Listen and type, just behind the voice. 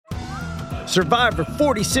Survivor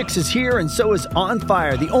 46 is here, and so is On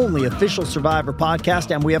Fire, the only official Survivor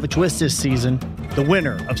podcast, and we have a twist this season. The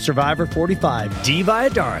winner of Survivor 45, Dee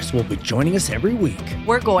Valladares, will be joining us every week.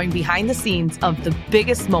 We're going behind the scenes of the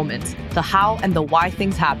biggest moments, the how and the why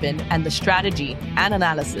things happen, and the strategy and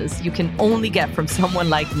analysis you can only get from someone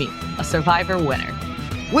like me, a Survivor winner.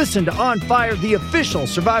 Listen to On Fire, the official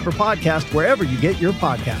Survivor podcast, wherever you get your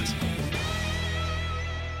podcasts.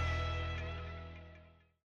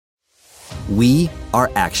 We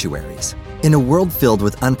are actuaries. In a world filled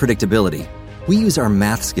with unpredictability, we use our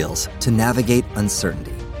math skills to navigate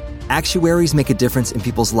uncertainty. Actuaries make a difference in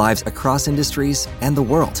people's lives across industries and the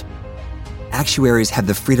world. Actuaries have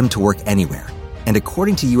the freedom to work anywhere, and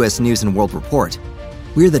according to U.S. News & World Report,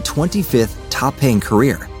 we're the 25th top-paying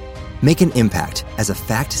career. Make an impact as a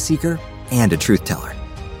fact seeker and a truth teller.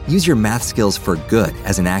 Use your math skills for good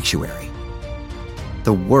as an actuary.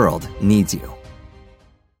 The world needs you.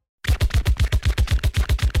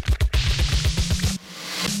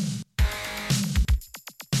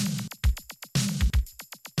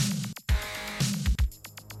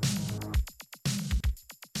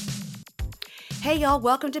 Hey y'all,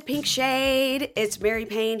 welcome to Pink Shade. It's Mary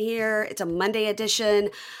Payne here. It's a Monday edition.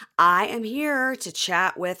 I am here to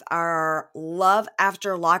chat with our Love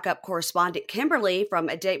After Lockup correspondent, Kimberly from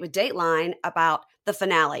A Date with Dateline, about the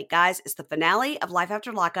finale. Guys, it's the finale of Life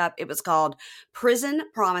After Lockup. It was called Prison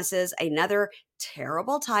Promises, another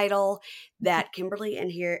terrible title that Kimberly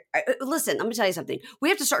and here. Listen, I'm going to tell you something. We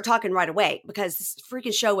have to start talking right away because this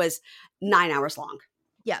freaking show was 9 hours long.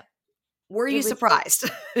 Yeah. Were you surprised?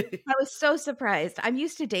 I was so surprised. I'm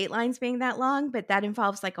used to Datelines being that long, but that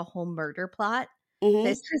involves like a whole murder plot. Mm-hmm.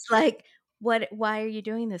 This is like, why are you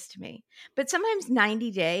doing this to me? But sometimes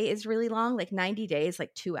 90 Day is really long, like 90 days,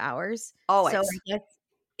 like 2 hours. Always. So I guess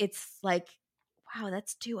it's like, wow,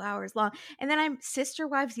 that's 2 hours long. And then Sister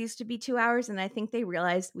Wives used to be 2 hours, and I think they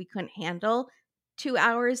realized we couldn't handle 2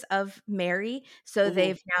 hours of Mary. So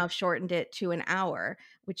they've now shortened it to an hour,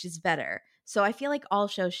 which is better. So I feel like all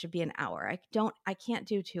shows should be an hour. I can't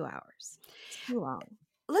do 2 hours. It's too long.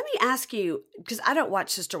 Let me ask you, because I don't watch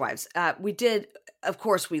Sister Wives. We did, of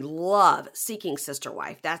course, we love Seeking Sister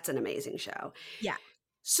Wife. That's an amazing show. Yeah.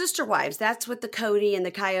 Sister Wives, that's with the Cody and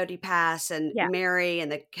the Coyote Pass and Mary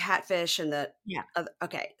and the Catfish and the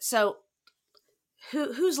okay. So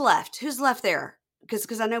who's left? Who's left there?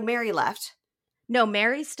 Because I know Mary left. No,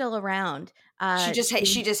 Mary's still around. She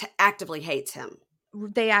just actively hates him.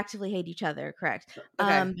 They actively hate each other, correct?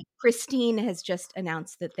 Okay. Christine has just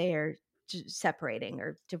announced that they are separating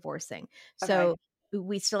or divorcing. So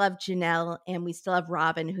we still have Janelle and we still have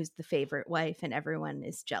Robin, who's the favorite wife, and everyone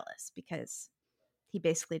is jealous because he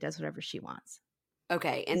basically does whatever she wants.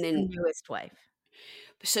 Okay, and He's then the newest wife.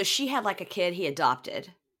 So she had like a kid he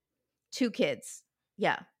adopted. 2 kids.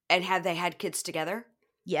 Yeah. And have they had kids together?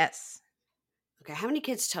 Yes. Okay, how many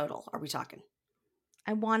kids total are we talking?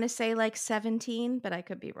 I want to say like 17, but I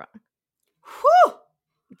could be wrong. Whew!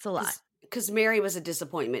 It's a lot. Because Mary was a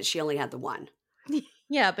disappointment. She only had the one.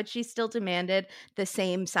 Yeah, but she still demanded the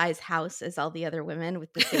same size house as all the other women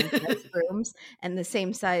with the same size rooms and the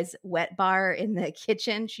same size wet bar in the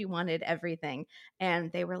kitchen. She wanted everything.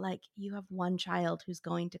 And they were like, you have one child who's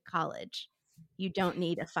going to college. You don't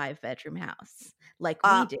need a 5-bedroom house like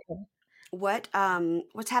we do.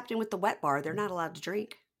 What's happening with the wet bar? They're not allowed to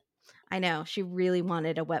drink. I know. She really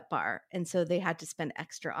wanted a wet bar, and so they had to spend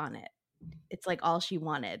extra on it. It's like all she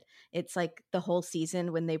wanted. It's like the whole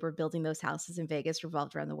season when they were building those houses in Vegas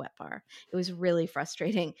revolved around the wet bar. It was really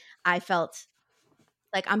frustrating. I felt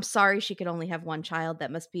like, I'm sorry she could only have one child.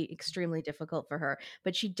 That must be extremely difficult for her,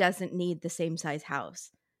 but she doesn't need the same size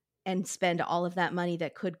house and spend all of that money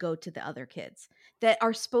that could go to the other kids that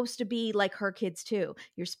are supposed to be like her kids too.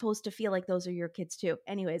 You're supposed to feel like those are your kids too.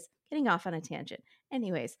 Anyways, getting off on a tangent.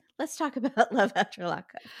 Anyways, let's talk about Love After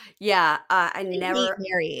Lockup. Yeah, I never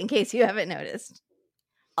Mary, in case you haven't noticed.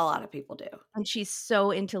 A lot of people do. And she's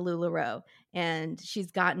so into LuLaRoe, and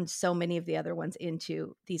she's gotten so many of the other ones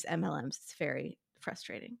into these MLMs. It's very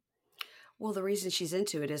frustrating. Well, the reason she's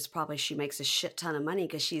into it is probably she makes a shit ton of money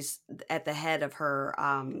because she's at the head of her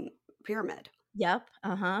pyramid. Yep.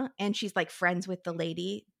 And she's like friends with the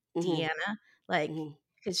lady, Deanna, like,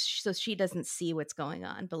 because so she doesn't see what's going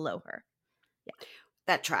on below her. Yeah.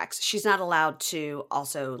 That tracks. She's not allowed to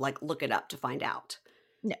also like look it up to find out.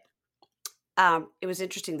 No. It was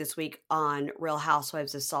interesting this week on Real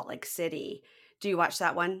Housewives of Salt Lake City. Do you watch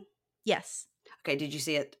that one? Yes. Okay. Did you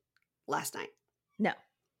see it last night? No.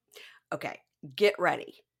 Okay. Get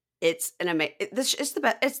ready. It's an amazing.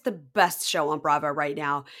 It's the best show on Bravo right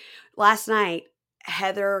now. Last night,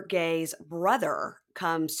 Heather Gay's brother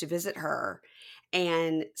comes to visit her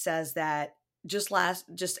and says that just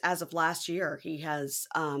as of last year, he has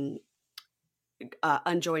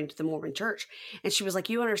unjoined the Mormon church. And she was like,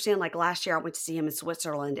 you understand, like last year I went to see him in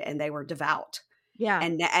Switzerland and they were devout. Yeah.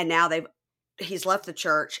 And now he's left the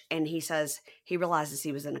church, and he says he realizes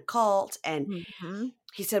he was in a cult. And Mm-hmm.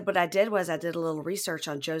 he said, what I did was I did a little research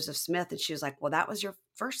on Joseph Smith. And she was like, well, that was your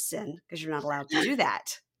first sin because you're not allowed to do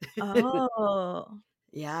that. Oh.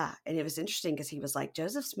 Yeah. And it was interesting because he was like,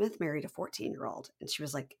 Joseph Smith married a 14-year-old. And she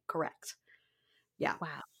was like, correct. Yeah.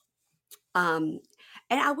 Wow. And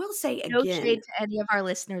I will say No again, shade to any of our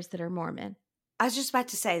listeners that are Mormon. I was just about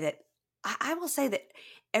to say that I will say that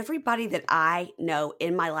everybody that I know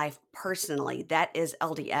in my life personally that is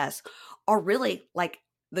LDS are really like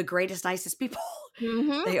the greatest, nicest people.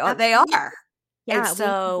 Mm-hmm. They Absolutely. are. Yeah, And we have a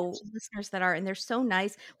so, bunch of listeners that are, and they're so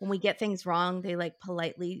nice. When we get things wrong, they like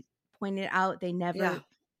politely point it out. They yeah, never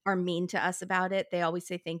are mean to us about it. They always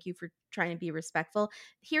say thank you for trying to be respectful.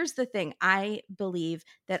 Here's the thing. I believe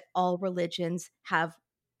that all religions have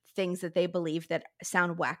things that they believe that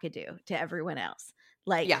sound wackadoo to everyone else.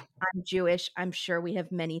 Like, yeah. I'm Jewish. I'm sure we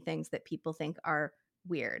have many things that people think are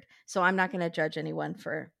weird. So I'm not going to judge anyone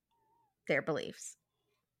for their beliefs.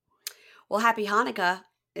 Well, happy Hanukkah.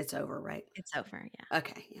 It's over, right? It's over. Yeah.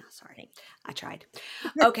 Okay. Yeah. Sorry. Thanks. I tried.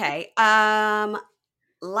 Okay.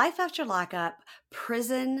 Life after lockup,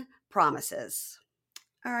 prison promises.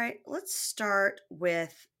 All right. Let's start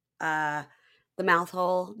with the mouth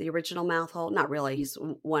hole, the original mouth hole. Not really. He's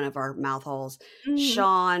one of our mouth holes.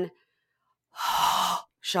 Mhm.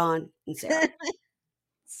 Sean and Sarah.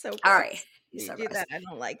 So All gross. right. He's You so do gross. that. I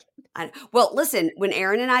don't like it. Well, listen, when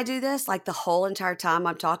Erin and I do this, like the whole entire time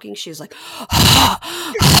I'm talking, she's like,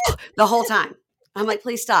 the whole time. I'm like,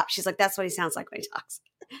 please stop. She's like, that's what he sounds like when he talks.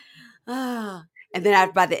 And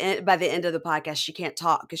then by the end of the podcast, she can't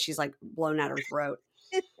talk because she's like blown out her throat.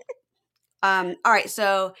 All right,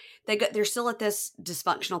 so they're still at this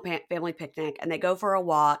dysfunctional family picnic, and they go for a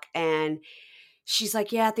walk. And she's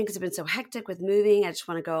like, "Yeah, things have been so hectic with moving. I just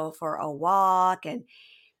want to go for a walk." And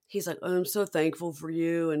he's like, "I'm so thankful for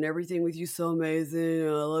you, and everything with you so amazing. And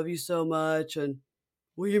I love you so much. And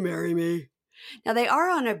will you marry me?" Now they are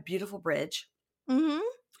on a beautiful bridge, Mm-hmm.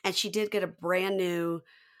 and she did get a brand new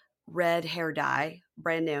red hair dye,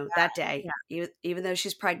 brand new that day. Yeah. Even though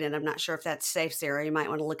she's pregnant, I'm not sure if that's safe, Sarah. You might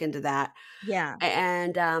want to look into that. Yeah.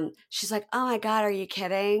 And she's like, "Oh my God, are you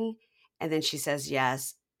kidding?" And then she says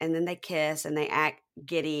yes. And then they kiss and they act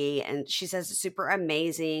giddy. And she says it's super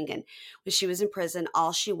amazing. And when she was in prison,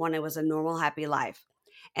 all she wanted was a normal, happy life.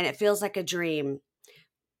 And it feels like a dream.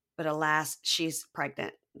 But alas, she's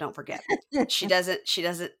pregnant. Don't forget. She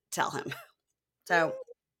doesn't tell him. So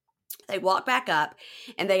they walk back up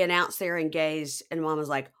and they announce they're engaged. And Mom was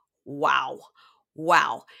like, wow.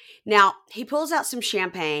 Wow. Now he pulls out some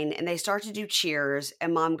champagne and they start to do cheers.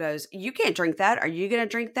 And Mom goes, "You can't drink that. Are you going to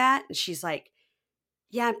drink that?" And she's like,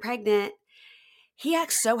 "Yeah, I'm pregnant." He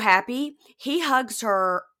acts so happy. He hugs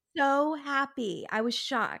her. So happy. I was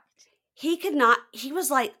shocked. He could not, he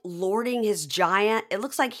was like lording his giant. It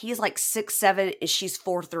looks like he's like 6'7" and she's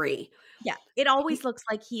 4'3". Yeah. It always looks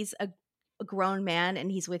like he's a grown man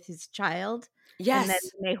and he's with his child. Yes. And then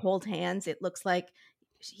when they hold hands, it looks like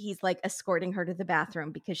he's like escorting her to the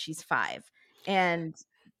bathroom because she's 5. And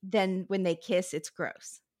then when they kiss, it's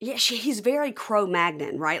gross. Yeah, he's very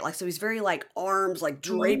Cro-Magnon, right? Like, so he's very like arms like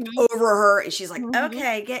draped Mhm. over her, and she's like, Mhm.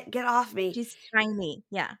 "Okay, get off me." She's tiny.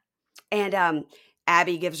 Yeah. And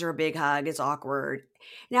Abby gives her a big hug. It's awkward.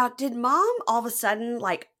 Now, did Mom all of a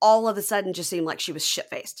sudden just seem like she was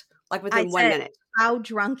shit-faced? Like I within 1 said, minute. how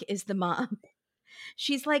drunk is the mom?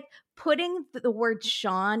 She's like putting the word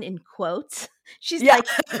Sean in quotes. She's Yeah. like,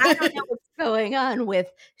 I don't know what's going on with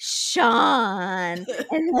Sean.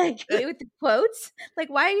 And like with the quotes, like,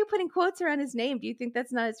 why are you putting quotes around his name? Do you think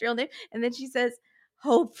that's not his real name? And then she says,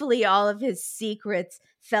 hopefully all of his secrets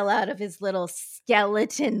fell out of his little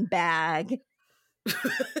skeleton bag.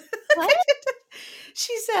 What?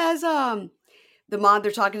 She says,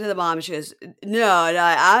 they're talking to the mom, and she goes, no,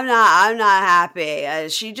 I'm not happy.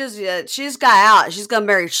 She just got out. She's gonna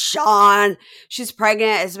marry Sean. She's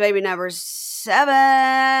pregnant. It's baby number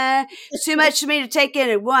 7. It's too much for me to take in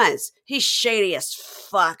at once. He's shady as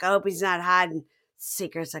fuck. I hope he's not hiding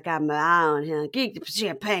secrets. I got my eye on him. Give the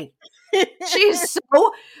champagne. She's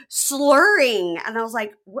so slurring. And I was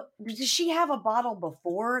like, what, did she have a bottle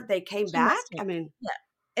before they came She back? must have. I mean, Yeah.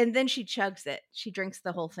 And then she chugs it. She drinks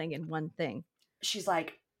the whole thing in one thing. she's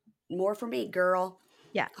like, more for me, girl.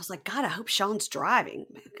 Yeah. I was like, God, I hope Sean's driving.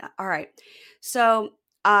 All right. So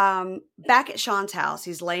back at Sean's house,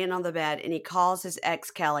 he's laying on the bed and he calls his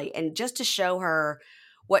ex Kelly. And just to show her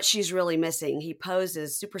what she's really missing, he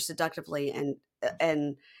poses super seductively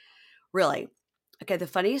and Really? Okay, the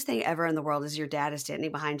funniest thing ever in the world is your dad is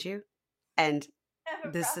standing behind you. And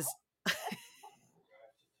this is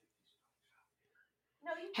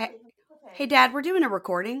No, you hey, can leave him. It's okay. hey Dad, we're doing a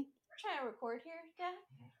recording. We're trying to record here, Dad.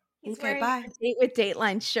 He's Okay, wearing bye. a Date with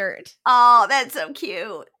Dateline shirt. Oh, that's so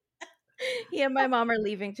cute. He and my mom are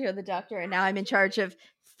leaving to go to the doctor, and now I'm in charge of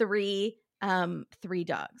three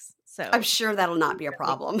dogs. So I'm sure that'll not be a really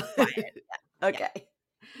problem. quiet. Yeah. Okay.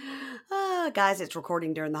 Guys, it's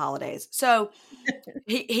recording during the holidays. So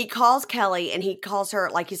he calls Kelly and he calls her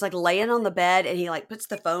like he's like laying on the bed and he like puts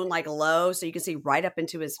the phone like low so you can see right up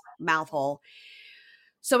into his mouth hole.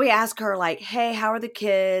 So we ask her like, hey, how are the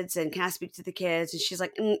kids? And can I speak to the kids? And she's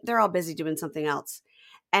like, they're all busy doing something else.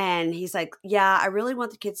 And he's like, yeah, I really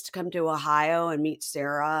want the kids to come to Ohio and meet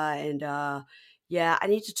Sarah. And yeah, I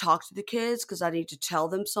need to talk to the kids because I need to tell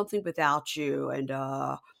them something without you. And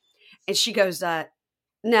she goes,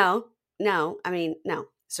 no, no.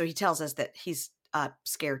 So he tells us that he's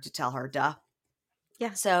scared to tell her, duh.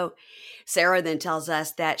 Yeah. So Sarah then tells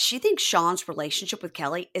us that she thinks Sean's relationship with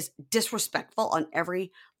Kelly is disrespectful on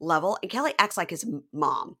every level. And Kelly acts like his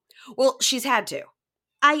mom. Well, she's had to.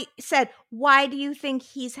 I said, why do you think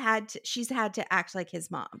she's had to act like his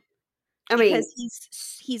mom? I mean, Because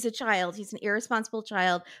he's a child. He's an irresponsible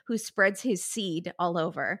child who spreads his seed all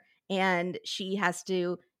over, and she has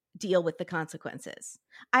to deal with the consequences.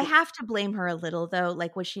 I have to blame her a little, though.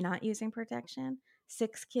 Like, was she not using protection?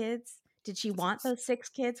 6 kids? Did she want those 6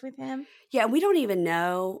 kids with him? yeah, we don't even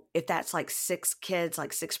know if that's like 6 kids,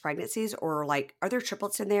 like 6 pregnancies, or like, are there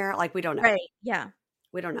triplets in there? Like, we don't know. Right. Yeah.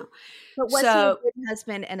 We don't know. But was he a So, good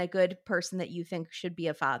husband and a good person that you think should be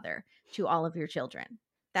a father to all of your children?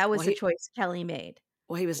 That was the choice Kelly made.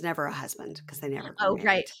 well, he was never a husband because they never got Oh, married.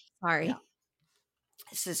 right. Sorry. Yeah.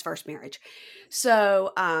 This is his first marriage.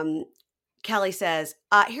 So, Kelly says,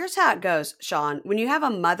 here's how it goes, Sean. When you have a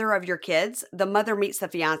mother of your kids, the mother meets the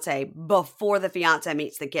fiance before the fiance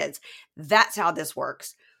meets the kids. That's how this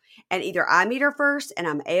works. And either I meet her first and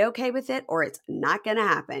I'm A-okay with it, or it's not going to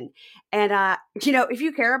happen. And, if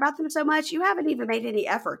you care about them so much, you haven't even made any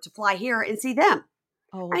effort to fly here and see them.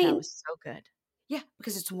 Oh, I that mean, was so good. yeah,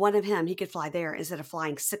 because it's one of him. He could fly there instead of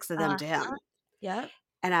flying 6 of them to him. Yep.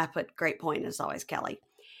 And I put great point as always, Kelly.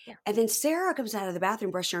 Yeah. And then Sarah comes out of the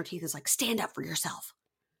bathroom brushing her teeth and is like, stand up for yourself.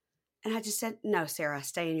 And I just said, no, Sarah,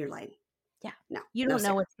 stay in your lane. Yeah. No. You don't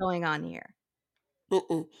know what's going on here.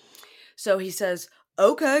 So he says,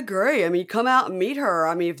 okay, great. I mean, come out and meet her.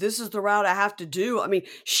 I mean, if this is the route I have to do, I mean,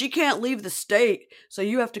 she can't leave the state. So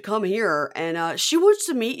you have to come here. And she wants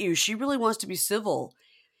to meet you. She really wants to be civil.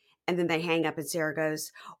 And then they hang up and Sarah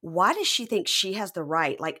goes, why does she think she has the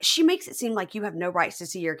right? Like, she makes it seem like you have no rights to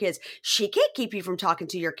see your kids. She can't keep you from talking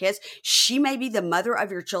to your kids. She may be the mother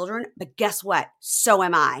of your children, but guess what? So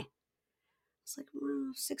am I. It's like,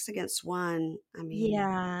 well, 6 against 1. I mean.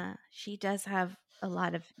 Yeah, she does have a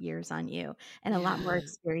lot of years on you and a lot more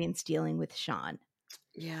experience dealing with Sean.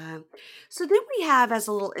 Yeah. So then we have, as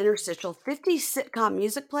a little interstitial, 50 sitcom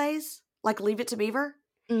music plays, like Leave It to Beaver.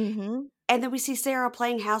 Mm-hmm. And then we see Sarah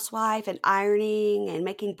playing housewife and ironing and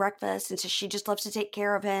making breakfast. And so she just loves to take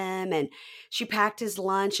care of him. And she packed his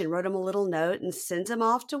lunch and wrote him a little note and sends him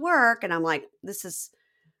off to work. And I'm like, this is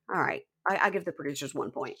all right. I give the producers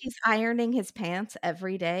 1 point. He's ironing his pants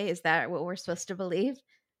every day. Is that what we're supposed to believe?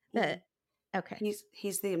 That okay.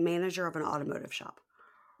 He's the manager of an automotive shop.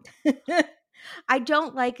 I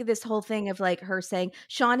don't like this whole thing of like her saying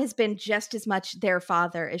Sean has been just as much their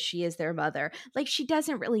father as she is their mother. Like, she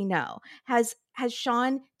doesn't really know. Has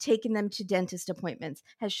Sean taken them to dentist appointments?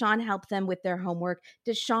 Has Sean helped them with their homework?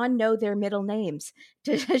 Does Sean know their middle names?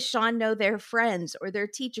 Does Sean know their friends or their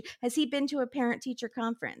teacher? Has he been to a parent-teacher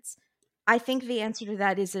conference? I think the answer to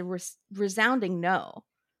that is a resounding no.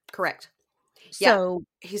 Correct. So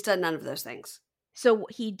yeah, he's done none of those things. So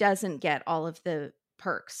he doesn't get all of the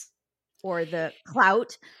perks or the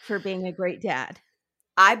clout for being a great dad.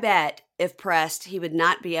 I bet if pressed, he would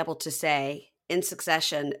not be able to say in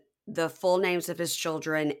succession the full names of his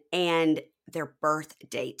children and their birth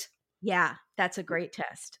date. Yeah, that's a great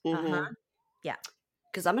test. Mm-hmm. Yeah.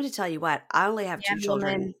 Because I'm going to tell you what, I only have 2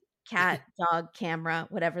 children. Cat, dog, camera,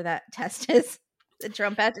 whatever that test is that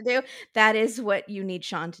Trump had to do. That is what you need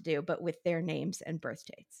Sean to do, but with their names and birth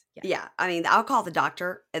dates. Yeah. I mean, I'll call the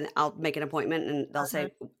doctor and I'll make an appointment and they'll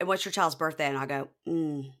say, what's your child's birthday? And I'll go,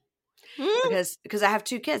 because I have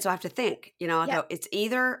 2 kids. So I have to think, I'll go, it's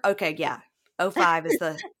either, okay, yeah. 05 is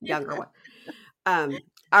the younger one.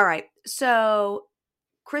 All right. So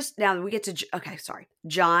now we get to,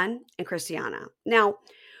 John and Christiana. Now,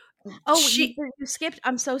 you skipped.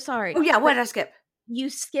 I'm so sorry. Oh yeah. What did I skip?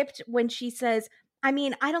 You skipped when she says, I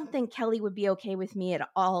mean, I don't think Kelly would be okay with me at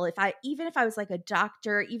all even if I was like a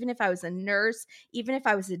doctor, even if I was a nurse, even if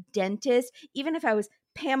I was a dentist, even if I was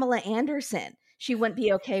Pamela Anderson, she wouldn't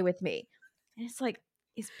be okay with me. And it's like,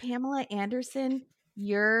 is Pamela Anderson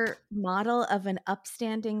your model of an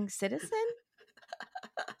upstanding citizen?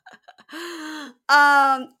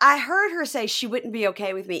 I heard her say she wouldn't be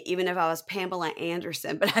okay with me even if I was Pamela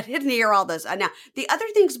Anderson, but I didn't hear all those. Now, the other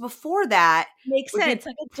things before that Makes would be sense.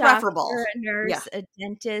 Like a preferable. doctor, a Yeah. nurse, a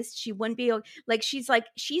dentist. She wouldn't be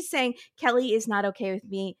she's saying Kelly is not okay with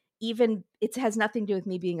me. Even it has nothing to do with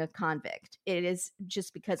me being a convict. It is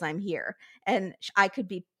just because I'm here, and I could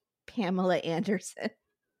be Pamela Anderson.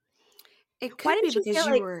 It Why could be didn't you say because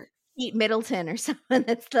you like were Pete Middleton or someone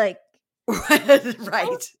that's like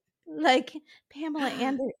right. like Pamela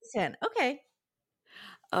Anderson? Okay,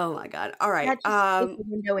 Oh my God. All right. that just is a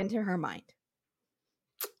window into her mind.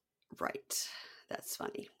 Right. That's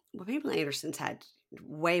funny. Well, Pamela Anderson's had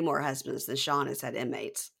way more husbands than Sean has had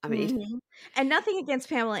inmates. I mean, Mhm. And nothing against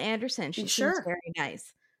Pamela Anderson. She seems sure. very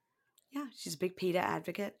nice. Yeah, she's a big PETA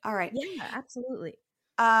advocate. All right. Yeah, absolutely.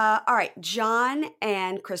 All right, John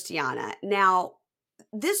and Christiana. Now,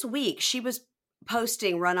 this week she was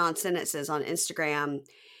posting run-on sentences on Instagram,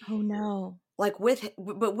 Oh no. like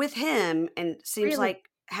but with him, and seems Really? like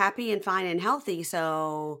happy and fine and healthy.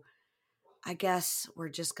 So I guess we're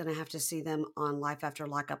just gonna have to see them on Life After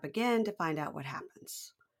Lockup again to find out what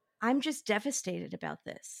happens. I'm just devastated about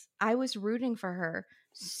this. I was rooting for her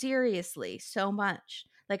seriously so much.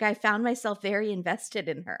 Like I found myself very invested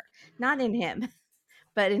in her. Not in him,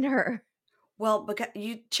 but in her. Well, because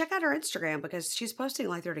you check out her Instagram because she's posting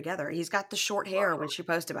like they're together. He's got the short hair when she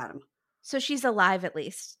posts about him, So she's alive at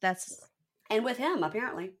least. That's and with him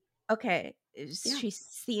apparently. okay. Yeah. She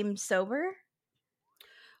seems sober?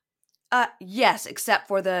 Yes, except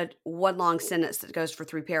for the one long sentence that goes for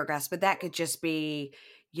 3 paragraphs, but that could just be,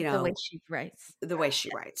 The way she writes. the way she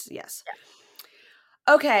writes. Yes.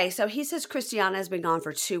 Okay, so he says Christiana has been gone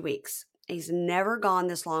for 2 weeks. He's never gone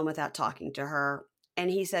this long without talking to her. And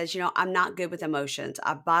he says, I'm not good with emotions.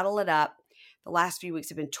 I bottle it up. The last few weeks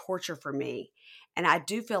have been torture for me. And I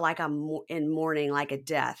do feel like I'm in mourning like a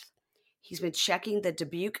death. He's been checking the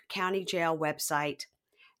Dubuque County Jail website.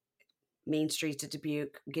 Mean Streets of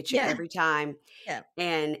Dubuque get you Yeah. every time. Yeah.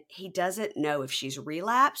 And he doesn't know if she's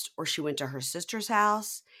relapsed or she went to her sister's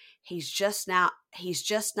house. He's just not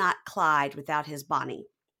Clyde without his Bonnie.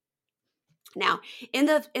 Now, in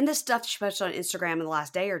the stuff she posted on Instagram in the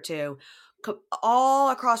last day or two, all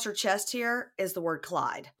across her chest here is the word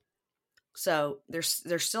Clyde. So they're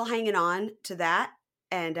still hanging on to that,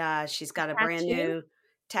 and she's got a brand new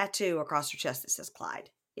tattoo across her chest that says Clyde.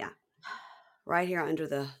 Yeah, right here under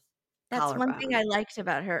the That's one thing collarbone. I liked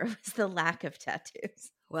about her was the lack of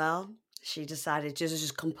tattoos. Well, she decided to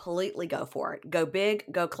just completely go for it. Go big,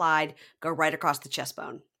 go Clyde, go right across the chest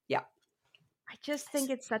bone. Yeah. I just think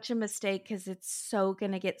it's such a mistake because it's so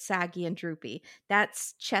going to get saggy and droopy. That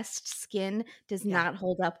chest skin does Yeah. not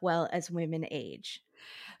hold up well as women age.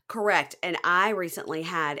 Correct. And I recently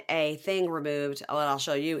had a thing removed. Oh, I'll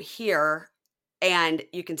show you here. And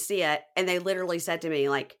you can see it. And they literally said to me,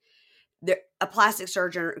 like, a plastic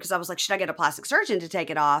surgeon, because I was like, should I get a plastic surgeon to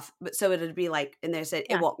take it off? But so it'd be like, and they said,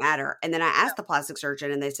 Yeah. it won't matter. And then I asked the plastic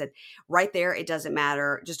surgeon and they said, right there, it doesn't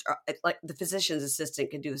matter. Just like the physician's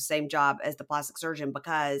assistant can do the same job as the plastic surgeon,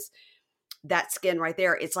 because that skin right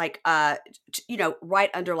there, it's like, right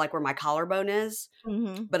under like where my collarbone is,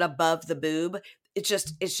 Mm-hmm. but above the boob, it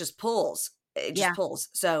just pulls. It just pulls.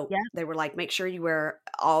 So they were like, make sure you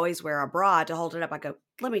always wear a bra to hold it up. I go,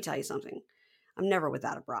 let me tell you something. I'm never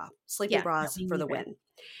without a bra. Sleeping bras for the win.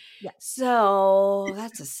 Yeah. So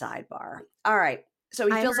that's a sidebar. All right. So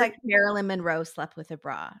he feels like Marilyn Monroe slept with a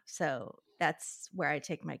bra. So that's where I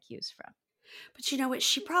take my cues from. But you know what?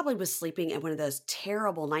 She probably was sleeping in one of those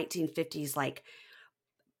terrible 1950s, like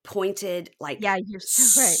pointed, like you're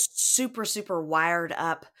so right. super, super wired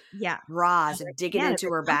up bras digging into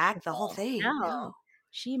her back. The whole thing. No.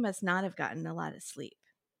 She must not have gotten a lot of sleep.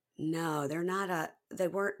 No, there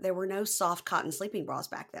were no soft cotton sleeping bras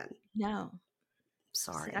back then. No.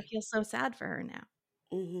 Sorry. I feel so sad for her now.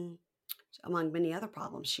 Mm-hmm. Among many other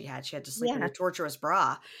problems she had to sleep in a torturous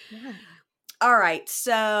bra. Yeah. All right.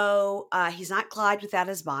 So he's not Clyde without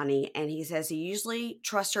his Bonnie. And he says he usually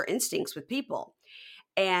trusts her instincts with people.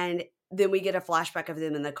 And then we get a flashback of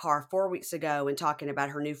them in the car 4 weeks ago and talking about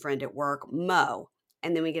her new friend at work, Mo.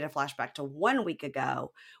 And then we get a flashback to 1 week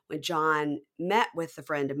ago when John met with the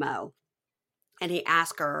friend of Mo. And he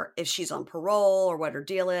asked her if she's on parole or what her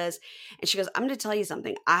deal is. And she goes, I'm going to tell you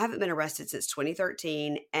something. I haven't been arrested since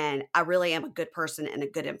 2013. And I really am a good person and a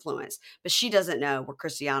good influence. But she doesn't know where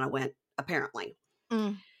Christiana went, apparently.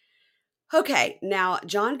 Mm. Okay, now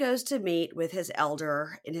John goes to meet with his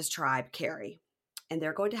elder in his tribe, Carrie, and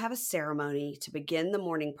they're going to have a ceremony to begin the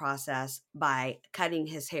mourning process by cutting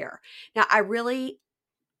his hair. Now, I really,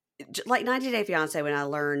 like 90 Day Fiance, when I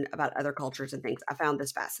learned about other cultures and things, I found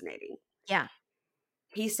this fascinating. Yeah.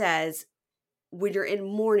 He says, when you're in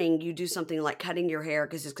mourning, you do something like cutting your hair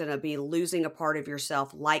because it's going to be losing a part of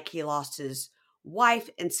yourself, like he lost his wife,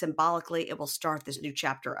 and symbolically, it will start this new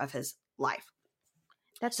chapter of his life.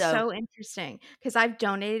 That's So, so interesting because I've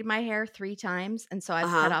donated my hair 3 times, and so I've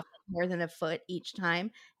cut off more than a foot each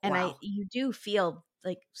time, and wow. you do feel,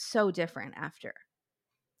 like, so different after.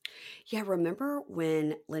 Yeah, remember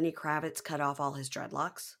when Lenny Kravitz cut off all his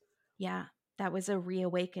dreadlocks? Yeah, that was a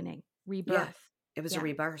reawakening, Yeah, rebirth. it was a Yeah.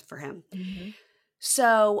 rebirth for him. Mhm.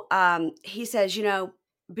 So he says,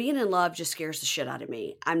 being in love just scares the shit out of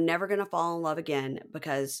me. I'm never going to fall in love again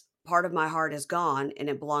because part of my heart is gone and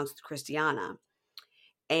it belongs to Christiana.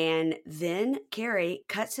 And then Carrie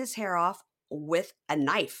cuts his hair off with a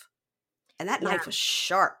knife. And that Yeah. knife was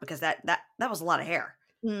sharp because that was a lot of hair.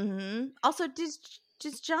 Mhm. Also, does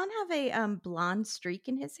John have a, blonde streak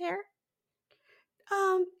in his hair?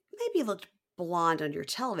 Maybe it looked blonde on your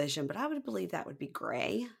television, but I would believe that would be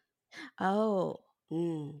gray. Oh,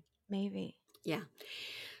 Mm, maybe. yeah.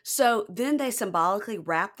 So then they symbolically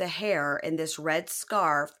wrap the hair in this red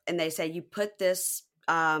scarf and they say you put this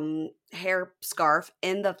hair scarf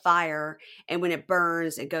in the fire and when it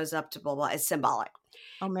burns, it goes up to blah, blah. It's symbolic.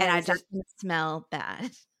 Oh, And Mary, I is that just, gonna smell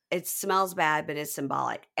bad? it smells bad, but it's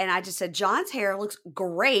symbolic. And I just said, John's hair looks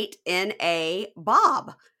great in a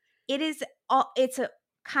bob. It is all it's a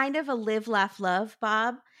kind of a live, laugh, love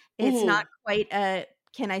bob. It's Mm-hmm. not quite a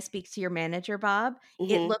 "Can I speak to your manager" bob. It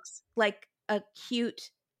Mm-hmm. looks like a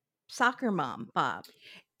cute soccer mom bob.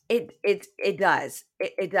 It does.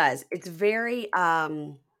 It does. It's very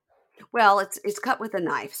well, it's cut with a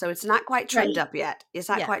knife, so it's not quite trimmed Right. up yet. It's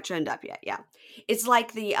not Yeah. quite trimmed up yet. Yeah. It's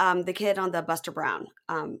like the kid on the Buster Brown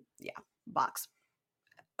yeah, box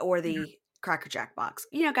or the Cracker Jack box.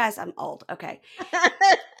 Guys, I'm old. Okay.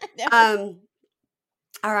 No. Um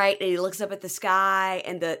all right, and he looks up at the sky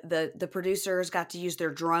and the producers got to use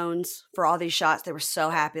their drones for all these shots. They were so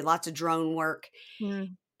happy. Lots of drone work.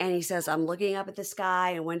 Mm. And he says, I'm looking up at the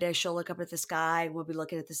sky, and one day she'll look up at the sky, and we'll be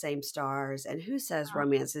looking at the same stars. And who says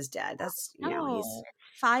romance is dead? That's, he's. No,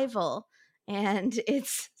 Fievel, and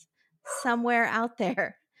it's somewhere out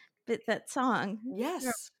there. But that song,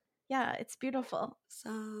 Yes. yeah, it's beautiful.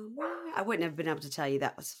 Somewhere. I wouldn't have been able to tell you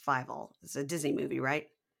that was Fievel. It's a Disney movie, right?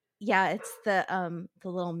 Yeah, it's the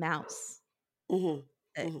little mouse Mm-hmm.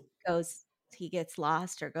 that Mm-hmm. goes he gets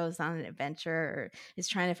lost or goes on an adventure or is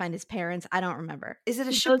trying to find his parents. I don't remember. Is it a He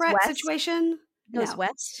goes shipwreck west. situation? He goes No.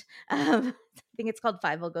 west. I think it's called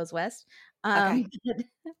Fievel Goes West. Okay.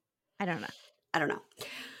 I don't know. I don't know.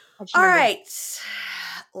 I just All remember right.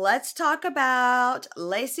 Let's talk about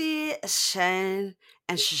Lacey, Shane,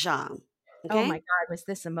 and Shashan. oh Okay? my God, was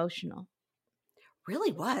this emotional?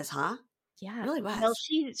 Really was, huh? Yeah. Really Well,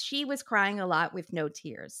 was. she was crying a lot with no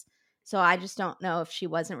tears. So I just don't know if she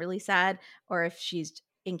wasn't really sad or if she's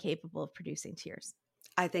incapable of producing tears.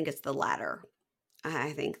 I think it's the latter.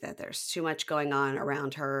 I think that there's too much going on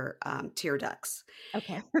around her tear ducts.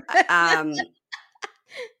 Okay. Um,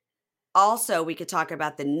 also, we could talk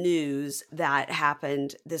about the news that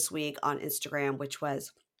happened this week on Instagram, which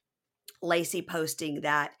was Lacey posting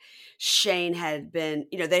that Shane had been,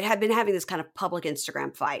 they had been having this kind of public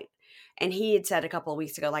Instagram fight. And he had said a couple of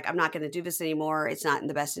weeks ago, like, I'm not going to do this anymore. It's not in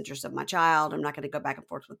the best interest of my child. I'm not going to go back and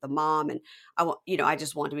forth with the mom. And I want, I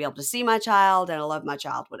just want to be able to see my child and I love my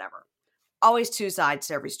child, whatever. Always two sides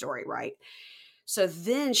to every story, right? So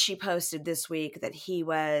then she posted this week that he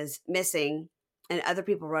was missing and other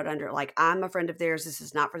people wrote under it, like, I'm a friend of theirs. This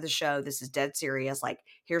is not for the show. This is dead serious. Like,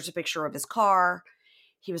 here's a picture of his car.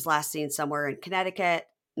 He was last seen somewhere in Connecticut,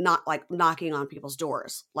 not like knocking on people's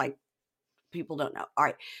doors. Like, people don't know. All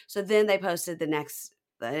right. So then they posted in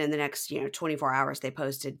the next 24 hours, they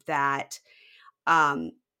posted that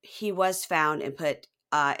he was found and put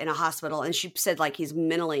in a hospital. And she said, like, he's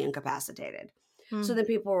mentally incapacitated. So then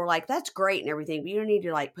people were like, that's great and everything, but you don't need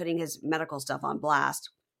to like putting his medical stuff on blast.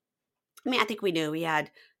 I mean, I think we knew he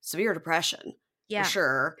had severe depression for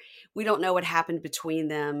sure. We don't know what happened between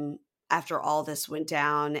them after all this went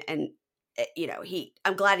down. And,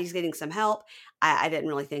 I'm glad he's getting some help. I didn't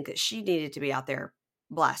really think that she needed to be out there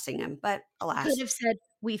blasting him, but alas. Could have said,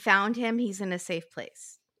 we found him. He's in a safe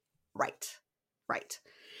place. Right.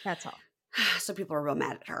 That's all. So people are real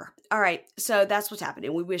mad at her. All right. So that's what's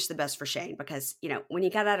happening. We wish the best for Shane because, when he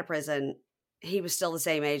got out of prison, he was still the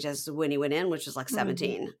same age as when he went in, which was like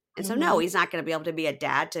 17. Mm-hmm. And so, no, he's not going to be able to be a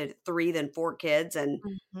dad to 3, then 4 kids and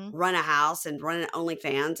run a house and run an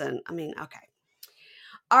OnlyFans. And I mean, okay.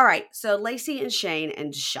 All right. So Lacey and Shane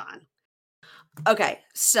and Deshaun. Okay.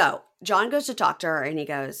 So John goes to talk to her and he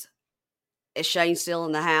goes, is Shane still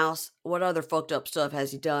in the house? What other fucked up stuff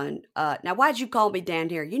has he done? Now, why'd you call me down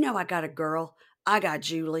here? You know I got a girl. I got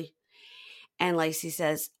Julie. And Lacey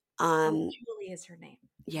says, Julie is her name.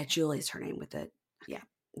 Yeah, Julie is her name with it. Yeah,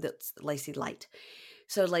 that's Lacey Light.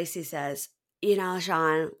 So Lacey says, you know,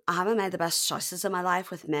 Sean, I haven't made the best choices in my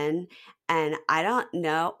life with men, and I don't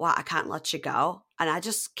know why I can't let you go. And I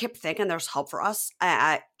just keep thinking there's hope for us.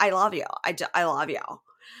 I love you. I love you.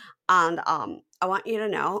 And I want you to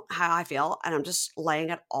know how I feel, and I'm just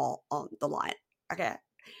laying it all on the line. Okay.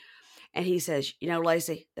 And he says, you know,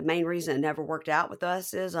 Lacey, the main reason it never worked out with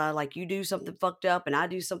us is like you do something fucked up and I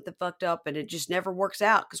do something fucked up and it just never works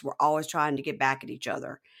out because we're always trying to get back at each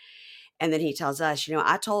other. And then he tells us, you know,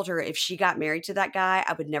 I told her if she got married to that guy,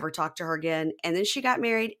 I would never talk to her again. And then she got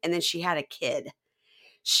married and then she had a kid.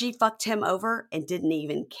 She fucked him over and didn't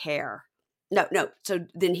even care. No. So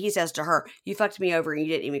then he says to her, you fucked me over and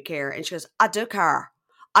you didn't even care. And she goes, I do care.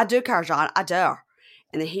 I do care, John. I do.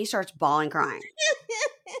 And then he starts bawling, crying.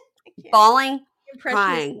 Bawling,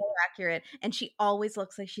 crying. Is so accurate, and she always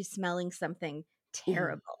looks like she's smelling something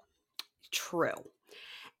terrible. True.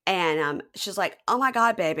 And she's like, "Oh my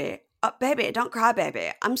God, baby, baby, don't cry, baby.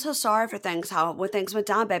 I'm so sorry for when things went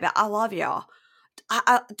down, baby. I love you.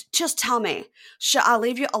 Just tell me, should I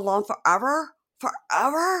leave you alone forever?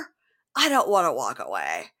 Forever? I don't want to walk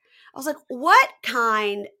away." I was like, "What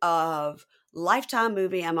kind of Lifetime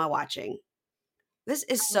movie am I watching? This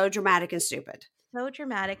is so dramatic and stupid." So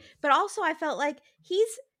dramatic. But also I felt like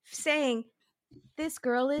he's saying, this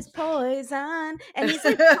girl is poison. And he's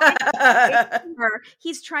like,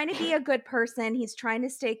 he's trying to be a good person. He's trying to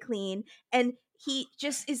stay clean. And he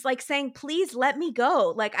just is like saying, please let me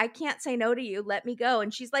go. Like, I can't say no to you. Let me go.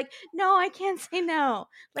 And she's like, no, I can't say no.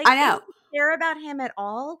 Like, I know. if you care about him at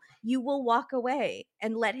all, you will walk away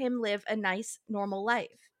and let him live a nice, normal life.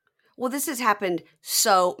 Well, this has happened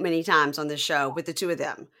so many times on this show with the two of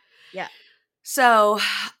them. Yeah. So,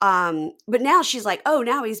 but now she's like, oh,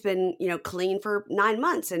 now he's been, clean for 9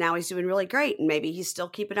 months and now he's doing really great. And maybe he's still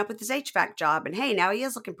keeping up with his HVAC job. And hey, now he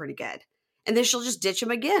is looking pretty good. And then she'll just ditch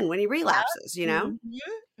him again when he relapses, Mm-hmm.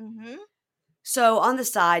 Mm-hmm. So on the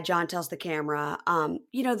side, John tells the camera,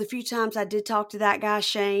 the few times I did talk to that guy,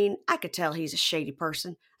 Shane, I could tell he's a shady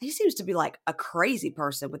person. He seems to be like a crazy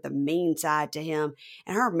person with a mean side to him.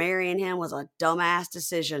 And her marrying him was a dumbass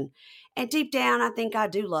decision. And deep down, I think I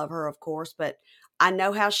do love her, of course, but I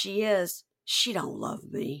know how she is. She don't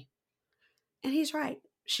love me. And he's right.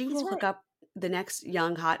 She will hook up the next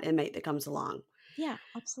young, hot inmate that comes along. Yeah,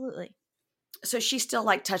 absolutely. So she's still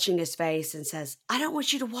like touching his face and says, I don't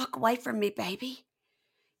want you to walk away from me, baby.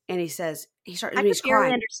 And he says, he's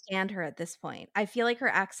crying. Understand her at this point. I feel like her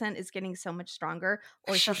accent is getting so much stronger,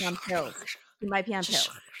 or she's on pills. She might be on pills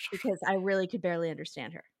because I really could barely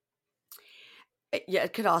understand her. Yeah,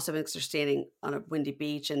 it could also be because they're standing on a windy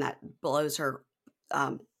beach and that blows her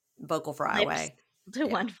vocal fry away. To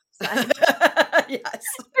one side. Yes.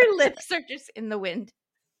 Her lips are just in the wind.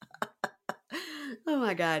 Oh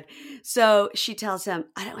my God. So she tells him,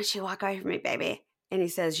 I don't want you to walk away from me, baby. And he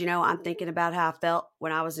says, I'm thinking about how I felt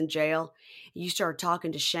when I was in jail. You started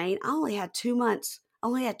talking to Shane. I only had 2 months. I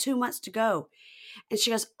only had 2 months to go. And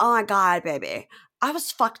she goes, oh my God, baby. I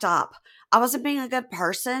was fucked up. I wasn't being a good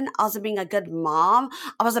person. I wasn't being a good mom.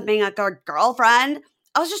 I wasn't being a good girlfriend.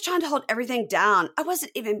 I was just trying to hold everything down. I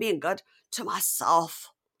wasn't even being good to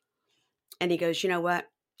myself. And he goes, you know what?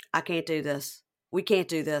 I can't do this. We can't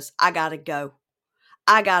do this. I got to go.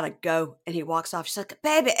 I got to go. And he walks off. She's like,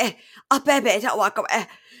 baby, baby, don't walk away.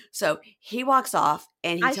 So he walks off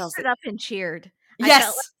and he tells stood up and cheered. Yes. I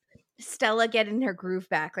felt like Stella getting her groove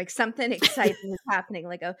back. Like something exciting was happening.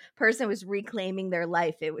 Like a person was reclaiming their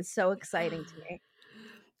life. It was so exciting to me.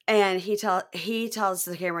 And he tells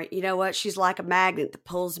the camera, you know what? She's like a magnet that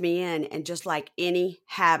pulls me in. And just like any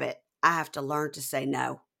habit, I have to learn to say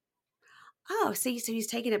no. Oh, see, so he's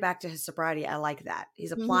taking it back to his sobriety. I like that.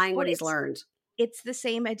 He's applying what he's learned. It's the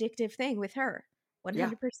same addictive thing with her. 100%.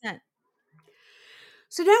 Yeah.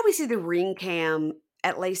 So now we see the ring cam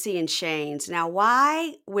at Lacey and Shane's. Now,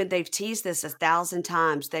 why, when they've teased this 1,000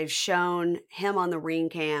 times, they've shown him on the ring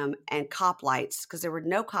cam and cop lights, because there were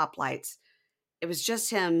no cop lights. It was just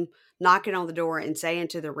him knocking on the door and saying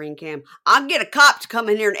to the ring cam, I'll get a cop to come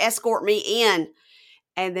in here and escort me in.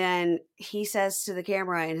 And then he says to the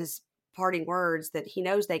camera in his parting words that he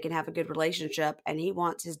knows they can have a good relationship, and he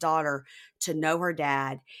wants his daughter to know her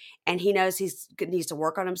dad, and he knows he needs to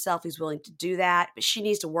work on himself. He's willing to do that, but she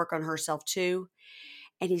needs to work on herself too.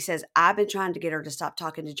 And he says, I've been trying to get her to stop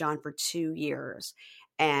talking to John for 2 years.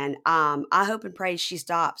 And I hope and pray she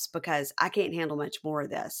stops because I can't handle much more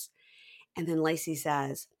of this. And then Lacey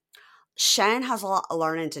says, Shane has a lot of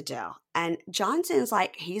learning to do. And John seems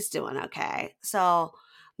like he's doing okay. So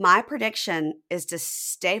my prediction is to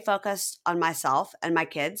stay focused on myself and my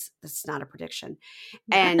kids. That's not a prediction.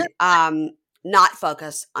 And not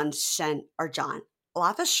focus on Shane or John.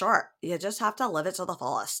 Life is short. You just have to live it to the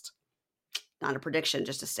fullest. Not a prediction,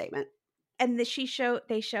 just a statement. And they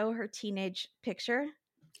show her teenage picture.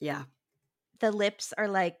 Yeah. The lips are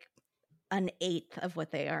like an eighth of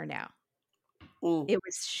what they are now. It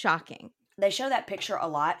was shocking. They show that picture a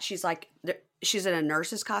lot. She's in a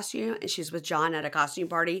nurse's costume, and she's with John at a costume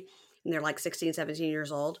party, and they're like 16, 17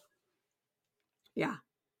 years old. Yeah.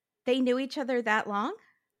 They knew each other that long?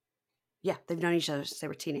 Yeah, they've known each other since they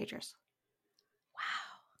were teenagers.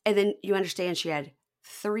 Wow. And then you understand she had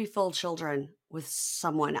 3 full children with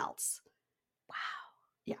someone else. Wow.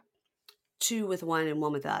 Yeah. 2 with one and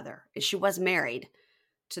 1 with the other. And she was married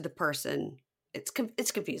to the person. It's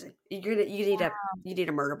confusing. You need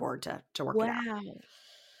a murder board to work it out. Wow.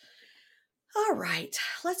 All right.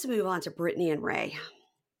 Let's move on to Brittany and Ray.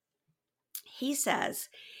 He says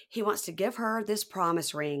he wants to give her this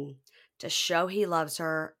promise ring to show he loves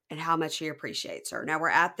her and how much he appreciates her. Now we're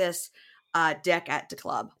at this deck at the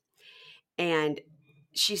club. And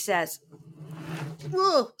she says,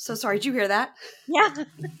 oh, so sorry. Did you hear that? Yeah. I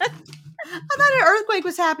thought an earthquake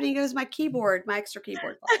was happening. It was my extra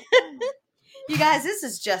keyboard. You guys, this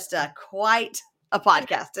is just quite a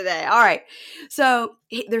podcast today. All right. So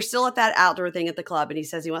they're still at that outdoor thing at the club, and he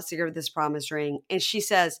says he wants to give her this promise ring. And she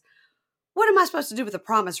says, what am I supposed to do with a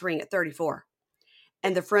promise ring at 34?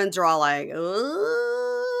 And the friends are all like,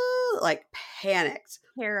 oh, like panicked.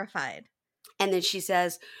 Terrified. And then she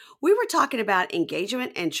says, we were talking about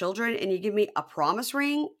engagement and children, and you give me a promise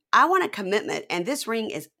ring? I want a commitment, and this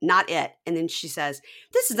ring is not it. And then she says,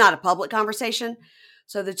 this is not a public conversation.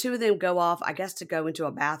 So the 2 of them go off, I guess, to go into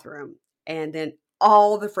a bathroom. And then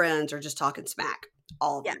all the friends are just talking smack.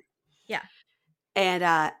 All of them. Yeah.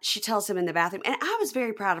 And she tells him in the bathroom, and I was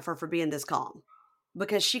very proud of her for being this calm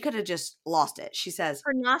because she could have just lost it. She says,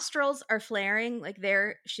 her nostrils are flaring like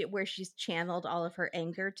where she's channeled all of her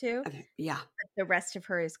anger to. Yeah. But the rest of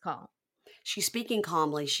her is calm. She's speaking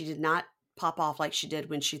calmly. She did not pop off like she did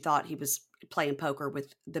when she thought he was playing poker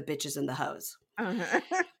with the bitches and the hoes.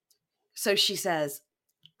 Uh-huh. So she says,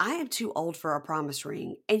 I am too old for a promise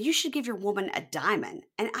ring, and you should give your woman a diamond.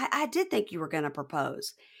 And I did think you were going to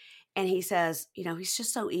propose. And he says, he's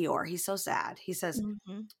just so Eeyore. He's so sad. He says,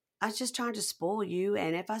 I was just trying to spoil you.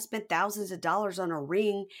 And if I spent thousands of dollars on a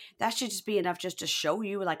ring, that should just be enough just to show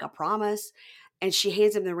you like a promise. And she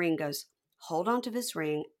hands him the ring, goes, hold on to this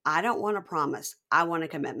ring. I don't want a promise. I want a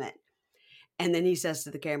commitment. And then he says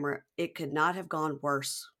to the camera, it could not have gone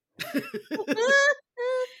worse.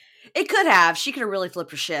 It could have. She could have really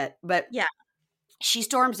flipped her shit. But yeah, she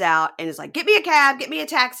storms out and is like, get me a cab, get me a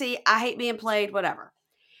taxi. I hate being played, whatever.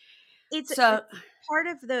 It's part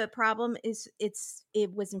of the problem is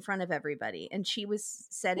it was in front of everybody. And she was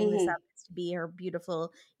setting this up to be her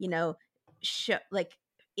beautiful, like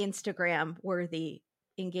Instagram worthy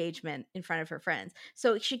engagement in front of her friends.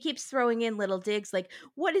 So she keeps throwing in little digs like,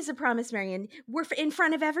 what is a promise, Marion? We're in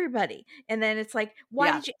front of everybody. And then it's like,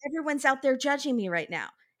 everyone's out there judging me right now.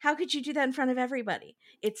 How could you do that in front of everybody?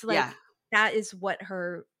 It's like, that is what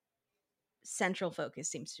her central focus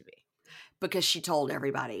seems to be. Because she told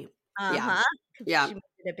everybody. Uh-huh. Yeah. She made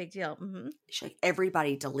it a big deal. Mm-hmm. She's like,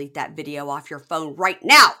 everybody delete that video off your phone right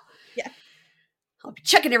now. Yeah. I'll be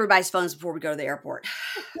checking everybody's phones before we go to the airport.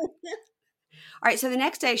 All right. So the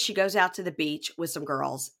next day she goes out to the beach with some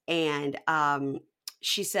girls, and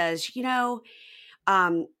she says,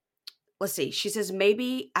 let's see. She says,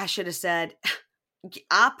 maybe I should have said,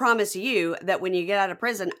 I promise you that when you get out of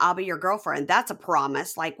prison, I'll be your girlfriend. That's a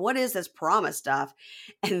promise. Like, what is this promise stuff?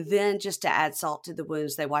 And then just to add salt to the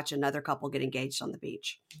wounds, they watch another couple get engaged on the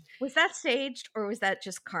beach. Was that staged or was that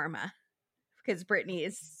just karma? Because Brittany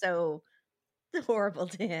is so horrible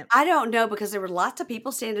to him. I don't know, because there were lots of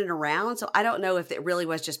people standing around. So I don't know if it really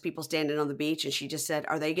was just people standing on the beach. And she just said,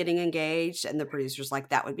 are they getting engaged? And the producer's like,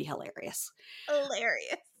 that would be hilarious.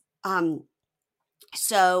 Hilarious.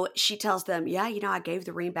 So she tells them, I gave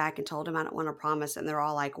the ring back and told him I don't want to promise. And they're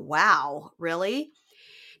all like, wow, really?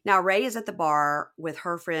 Now Ray is at the bar with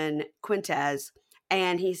her friend Quintez,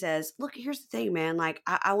 And he says, look, here's the thing, man. Like,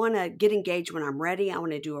 I want to get engaged when I'm ready. I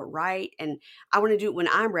want to do it right. And I want to do it when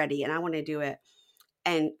I'm ready. And I want to do it.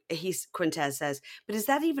 And Quintez says, but is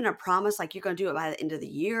that even a promise? Like, you're going to do it by the end of the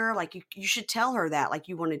year? Like, you should tell her that. Like,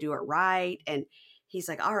 you want to do it right. And he's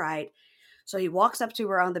like, all right. So he walks up to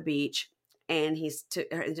her on the beach. And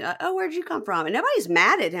oh, where'd you come from? And nobody's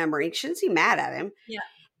mad at him, or he shouldn't seem mad at him. Yeah.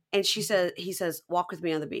 And he says, walk with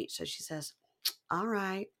me on the beach. So she says, all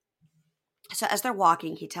right. So as they're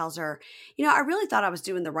walking, he tells her, I really thought I was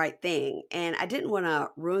doing the right thing, and I didn't want to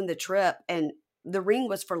ruin the trip. And the ring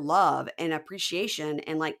was for love and appreciation.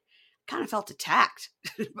 And like, kind of felt attacked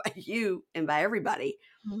by you and by everybody.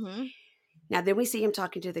 Mm-hmm. Now, then we see him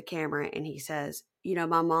talking to the camera, and he says,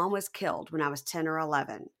 my mom was killed when I was 10 or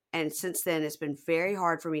 11. And since then, it's been very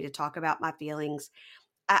hard for me to talk about my feelings.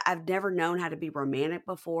 I've never known how to be romantic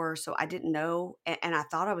before, so I didn't know. And I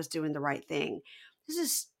thought I was doing the right thing.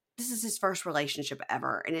 This is his first relationship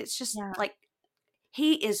ever. And it's just like,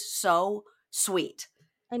 he is so sweet.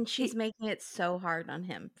 And she's making it so hard on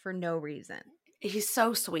him for no reason. He's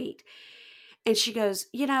so sweet. And she goes,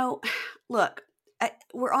 look,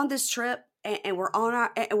 we're on this trip. And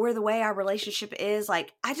we're the way our relationship is.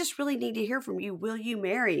 Like, I just really need to hear from you. Will you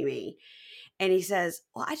marry me? And he says,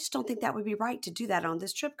 well, I just don't think that would be right to do that on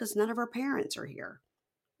this trip because none of our parents are here,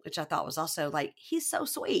 which I thought was also like, he's so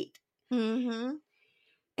sweet. Mm-hmm.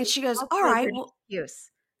 And she goes, Also all right. Well, excuse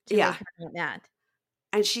to make her get mad.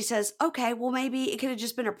 And she says, okay, well, maybe it could have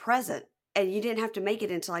just been a present and you didn't have to make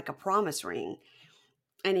it into like a promise ring.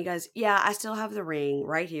 And he goes, yeah, I still have the ring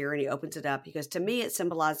right here. And he opens it up. He goes, to me, it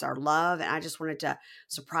symbolized our love. And I just wanted to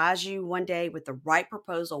surprise you one day with the right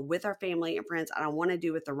proposal with our family and friends. And I want to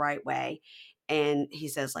do it the right way. And he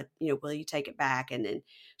says, like, will you take it back? And then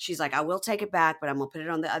she's like, I will take it back, but I'm going to put it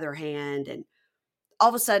on the other hand. And all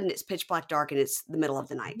of a sudden it's pitch black dark and it's the middle of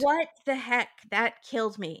the night. What the heck? That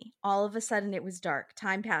killed me. All of a sudden it was dark.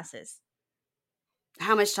 Time passes.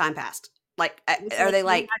 How much time passed? Like, are they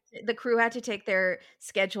like... The crew had to take their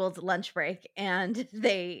scheduled lunch break and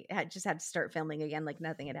they just had to start filming again like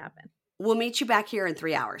nothing had happened. We'll meet you back here in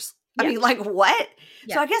 3 hours. I mean, like, what?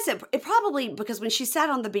 Yeah. So I guess it probably, because when she sat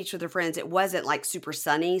on the beach with her friends, it wasn't like super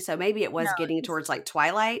sunny. So maybe it was getting towards like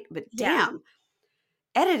twilight, but damn,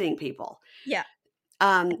 editing people. Yeah.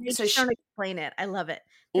 So she don't explain it. I love it.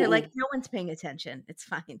 They're like, no one's paying attention. It's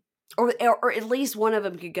fine. Or at least one of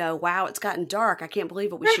them could go, wow, it's gotten dark. I can't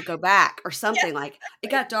believe it. We should go back or something. Like, it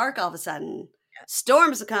got dark all of a sudden. Yeah.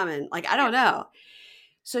 Storms are coming. Like, I don't know.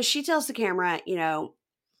 So she tells the camera,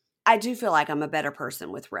 I do feel like I'm a better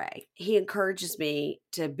person with Ray. He encourages me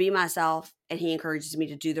to be myself and he encourages me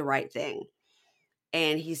to do the right thing.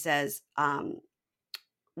 And he says,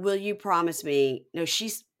 will you promise me?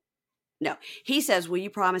 He says, will you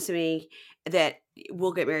promise me that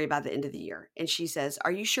we'll get married by the end of the year? And she says,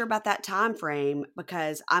 are you sure about that time frame?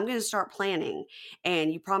 Because I'm going to start planning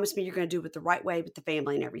and you promise me you're going to do it the right way with the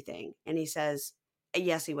family and everything. And he says,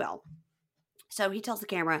 yes, he will. So he tells the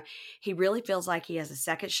camera he really feels like he has a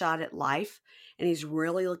second shot at life and he's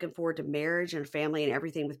really looking forward to marriage and family and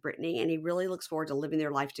everything with Brittany. And he really looks forward to living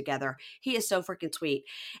their life together. He is so freaking sweet.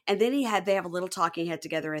 And then they have a little talking head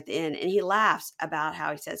together at the end and he laughs about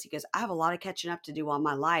how he goes, I have a lot of catching up to do on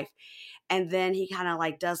my life. And then he kind of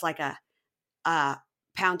like does like a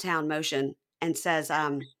pound town motion and says,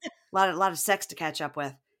 a lot of sex to catch up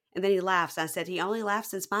with. And then he laughs. I said, he only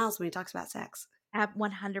laughs and smiles when he talks about sex.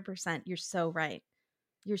 100%. You're so right.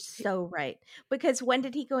 You're so right. Because when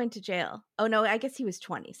did he go into jail? Oh, no, I guess he was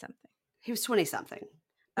 20-something. He was 20-something.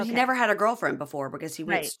 But he never had a girlfriend before because he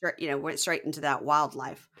went straight into that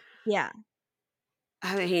wildlife. Yeah.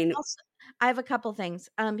 I mean, also, I have a couple things.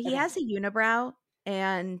 He has a unibrow,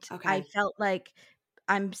 and I felt like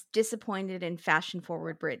I'm disappointed in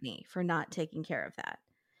fashion-forward Brittany for not taking care of that.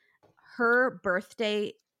 Her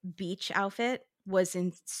birthday beach outfit was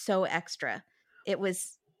so extra. It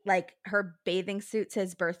was like her bathing suit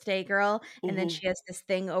says birthday girl. And then she has this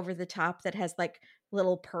thing over the top that has like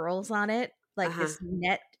little pearls on it. Like this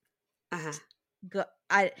net.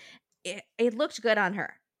 It looked good on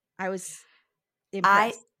her. I was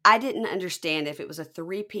impressed. I didn't understand if it was a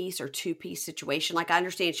 3-piece or 2-piece situation. Like I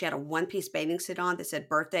understand she had a 1-piece bathing suit on that said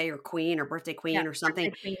birthday or queen or birthday queen or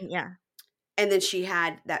something. Queen, yeah. And then she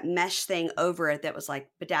had that mesh thing over it that was like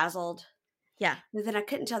bedazzled. Yeah. And then I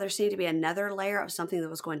couldn't tell. There seemed to be another layer of something that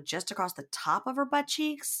was going just across the top of her butt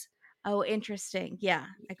cheeks. Oh, interesting. Yeah.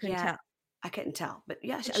 I couldn't tell. I couldn't tell. But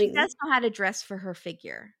yeah, she does know how to dress for her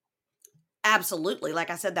figure. Absolutely.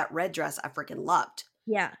 Like I said, that red dress I freaking loved.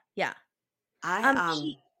 Yeah. Yeah.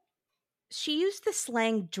 she used the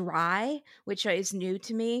slang dry, which is new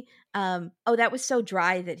to me. Oh, that was so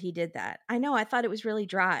dry that he did that. I know. I thought it was really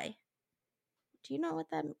dry. Do you know what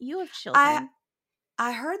that? You have I children.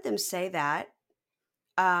 I heard them say that,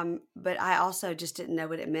 but I also just didn't know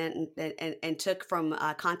what it meant, and took from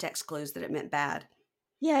context clues that it meant bad.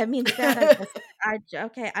 Yeah, it means bad. I guess.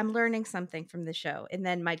 Okay. I'm learning something from the show, and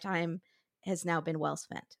then my time has now been well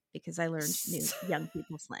spent because I learned new young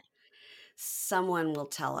people slang. Someone will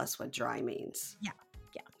tell us what dry means. Yeah.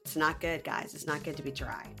 Yeah. It's not good, guys. It's not good to be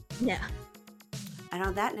dry. Yeah. And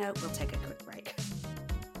on that note, we'll take a quick break.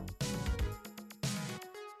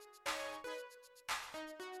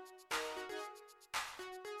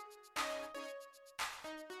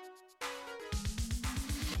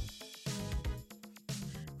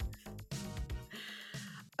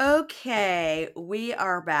 Okay, we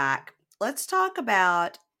are back. Let's talk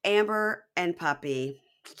about Amber and Puppy.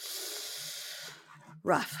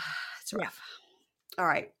 Rough. It's rough. All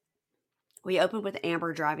right. We opened with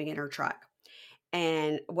Amber driving in her truck.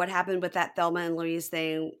 And what happened with that Thelma and Louise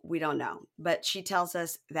thing, we don't know. But she tells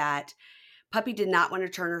us that Puppy did not want to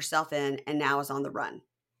turn herself in and now is on the run.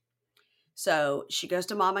 So she goes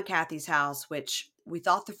to Mama Kathy's house, which we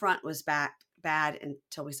thought the front was bad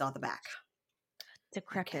until we saw the back.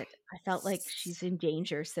 Decrepit. Okay. I felt like she's in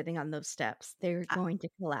danger sitting on those steps. They're going to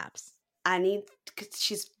collapse.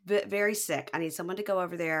 She's very sick. I need someone to go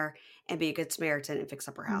over there and be a good Samaritan and fix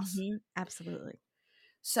up her house. Mm-hmm. Absolutely.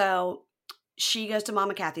 So she goes to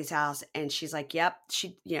Mama Kathy's house and she's like, yep,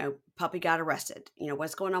 Puppy got arrested.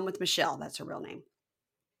 What's going on with Michelle? That's her real name.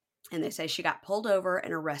 And they say she got pulled over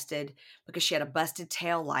and arrested because she had a busted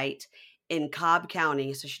tail light in Cobb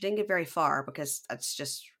County. So she didn't get very far because that's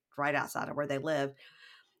just right outside of where they live.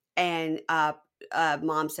 And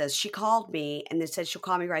Mom says she called me and they said she'll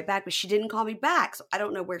call me right back, but she didn't call me back. So I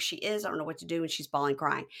don't know where she is. I don't know what to do. And she's bawling,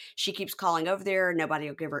 crying. She keeps calling over there. Nobody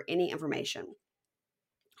will give her any information.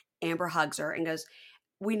 Amber hugs her and goes,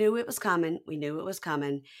 we knew it was coming. We knew it was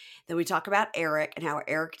coming. Then we talk about Eric and how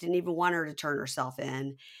Eric didn't even want her to turn herself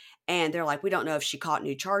in. And they're like, we don't know if she caught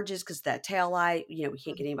new charges because that taillight, we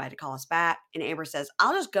can't get anybody to call us back. And Amber says,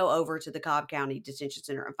 I'll just go over to the Cobb County Detention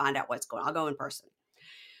Center and find out what's going on. I'll go in person.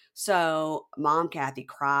 So Mom Kathy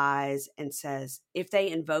cries and says, if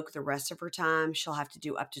they invoke the rest of her time, she'll have to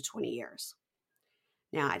do up to 20 years.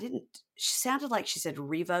 Now, she sounded like she said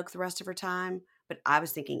revoke the rest of her time, but I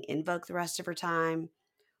was thinking invoke the rest of her time.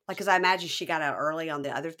 Like, because I imagine she got out early on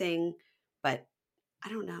the other thing, but I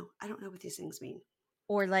don't know. I don't know what these things mean.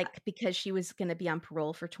 Or like because she was going to be on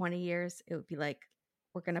parole for 20 years, it would be like,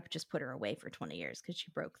 we're going to just put her away for 20 years because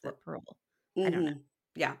she broke the parole. Mm-hmm. I don't know.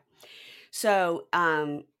 Yeah. So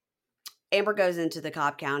Amber goes into the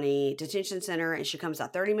Cobb County Detention Center and she comes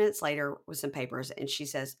out 30 minutes later with some papers and she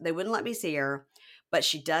says they wouldn't let me see her, but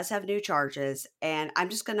she does have new charges and I'm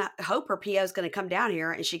just going to hope her PO is going to come down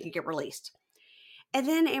here and she can get released. And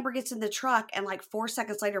then Amber gets in the truck and like 4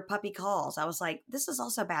 seconds later, Puppy calls. I was like, this is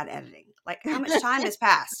also bad editing. Like, how much time has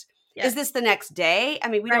passed? Yeah. Is this the next day? I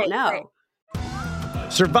mean, we don't know. Right.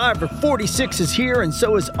 Survivor 46 is here, and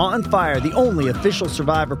so is On Fire, the only official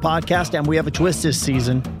Survivor podcast. And we have a twist this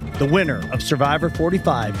season. The winner of Survivor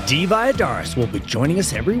 45, Dee Valladares, will be joining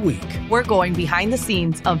us every week. We're going behind the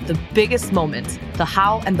scenes of the biggest moments, the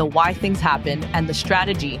how and the why things happen, and the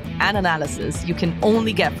strategy and analysis you can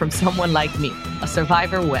only get from someone like me, a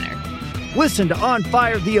Survivor winner. Listen to On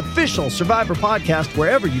Fire, the official Survivor podcast,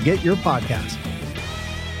 wherever you get your podcasts.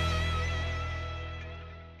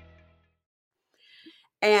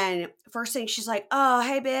 And first thing she's like, oh,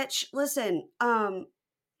 hey, bitch, listen,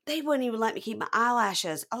 they wouldn't even let me keep my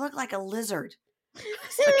eyelashes. I look like a lizard.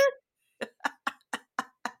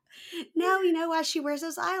 Now we know why she wears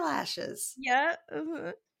those eyelashes. Yeah.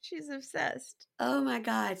 She's obsessed. Oh my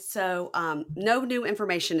God. So no new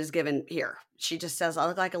information is given here. She just says, I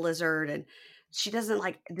look like a lizard. And she doesn't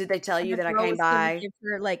did they tell you that I came by? Give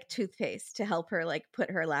her like toothpaste to help her like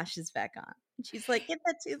put her lashes back on. She's like, get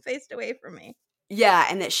that toothpaste away from me. Yeah.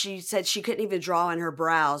 And that she said she couldn't even draw in her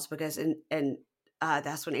brows because,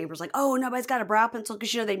 that's when Amber's like, oh, nobody's got a brow pencil.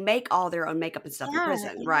 Because, they make all their own makeup and stuff in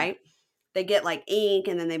prison, right? They get like ink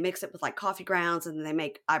and then they mix it with like coffee grounds and then they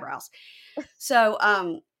make eyebrows. So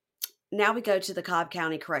now we go to the Cobb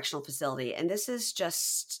County Correctional Facility. And this is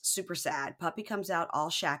just super sad. Puppy comes out all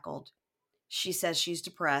shackled. She says she's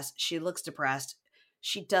depressed. She looks depressed.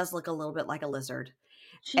 She does look a little bit like a lizard.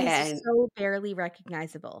 She's so barely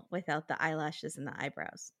recognizable without the eyelashes and the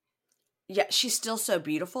eyebrows. Yeah, she's still so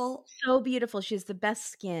beautiful. So beautiful. She has the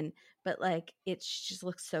best skin, but like she just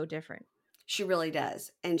looks so different. She really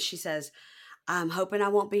does. And she says, I'm hoping I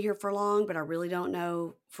won't be here for long, but I really don't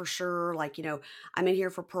know for sure. Like, I'm in here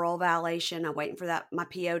for parole violation. I'm waiting for my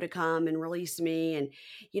PO to come and release me. And,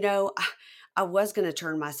 I was going to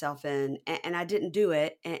turn myself in and I didn't do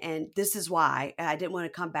it. And this is why I didn't want to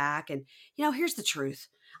come back. And, here's the truth.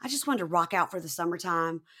 I just wanted to rock out for the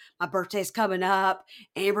summertime. My birthday's coming up.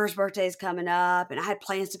 Amber's birthday's coming up. And I had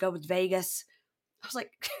plans to go with Vegas. I was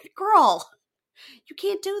like, girl, you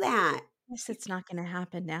can't do that. Yes, it's not going to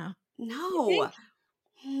happen now. No.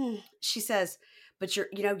 She says, but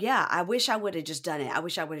yeah, I wish I would have just done it. I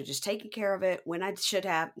wish I would have just taken care of it when I should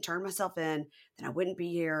have, turned myself in, then I wouldn't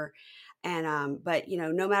be here. And, but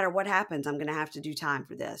no matter what happens, I'm going to have to do time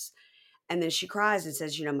for this. And then she cries and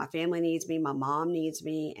says, my family needs me. My mom needs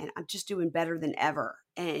me. And I'm just doing better than ever.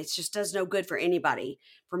 And it just does no good for anybody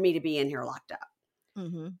for me to be in here locked up.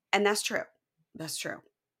 Mm-hmm. And that's true. That's true.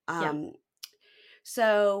 Yeah.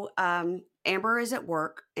 So Amber is at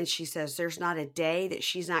work and she says there's not a day that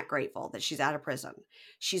she's not grateful that she's out of prison.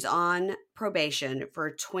 She's on probation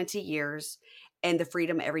for 20 years and the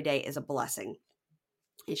freedom every day is a blessing.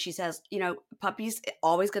 And she says, Puppy's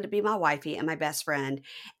always going to be my wifey and my best friend.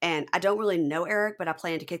 And I don't really know Eric, but I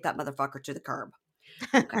plan to kick that motherfucker to the curb.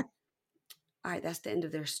 Okay. All right. That's the end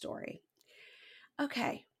of their story.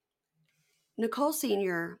 Okay. Nicole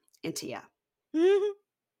Sr. and Tia.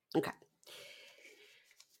 Mm-hmm. Okay.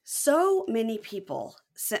 So many people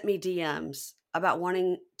sent me DMs about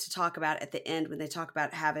wanting to talk about it at the end when they talk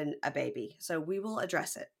about having a baby. So we will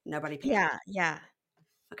address it. Nobody panic. Yeah.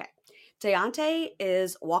 Okay. Deontay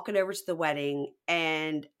is walking over to the wedding,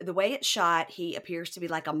 and the way it's shot, he appears to be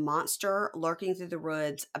like a monster lurking through the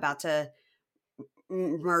woods about to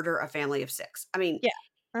murder a family of 6. I mean,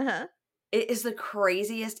 Uh-huh. It is the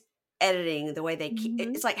craziest editing, the way they keep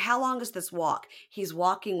it's like, how long is this walk? He's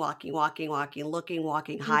walking, looking, hiding, looking,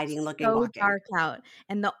 so walking. Dark out,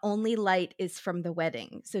 and the only light is from the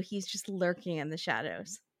wedding, so he's just lurking in the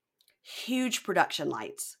shadows, Huge production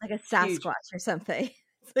lights, like a Sasquatch or something.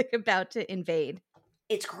 It's like about to invade.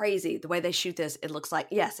 It's crazy the way they shoot this. It looks like,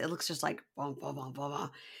 yes, it looks just like blah, blah, blah, blah, blah.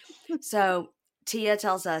 So Tia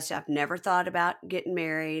tells us, I've never thought about getting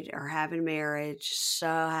married or having marriage. So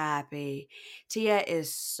happy. Tia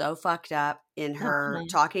is so fucked up in her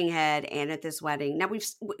talking head and at this wedding. Now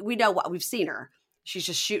we know what we've seen her. She's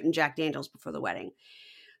just shooting Jack Daniels before the wedding.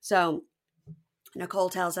 So Nicole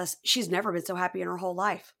tells us she's never been so happy in her whole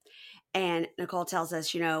life. And Nicole tells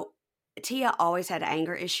us, Tia always had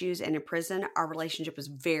anger issues, and in prison, our relationship was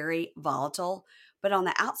very volatile. But on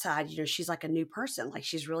the outside, she's like a new person. Like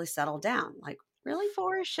she's really settled down. Like, really?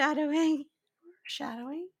 Foreshadowing.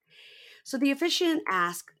 So the officiant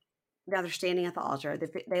asks, now they're standing at the altar.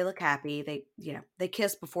 They look happy. They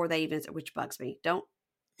kiss before they even, which bugs me. Don't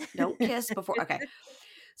kiss before. Okay.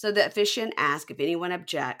 So the officiant asks if anyone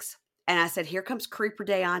objects. And I said, here comes Creeper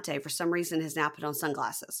Deontay. For some reason, has now put on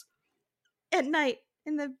sunglasses. At night.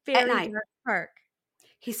 In the very dark park.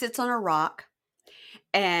 He sits on a rock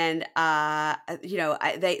and,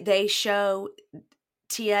 they show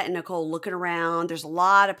Tia and Nicole looking around. There's a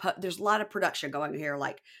lot of production going here.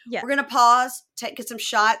 Like, we're going to pause, get some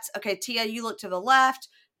shots. Okay. Tia, you look to the left,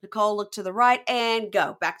 Nicole look to the right, and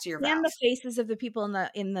go back to your vows. And the faces of the people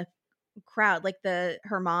in the crowd, like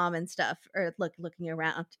her mom and stuff, are looking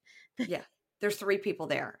around. Yeah. There's 3 people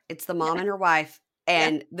there. It's the mom and her wife.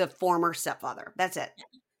 And the former stepfather. That's it.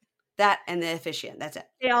 That and the officiant. That's it.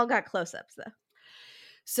 They all got close-ups, though.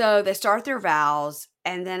 So they start their vows.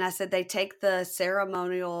 And then I said they take the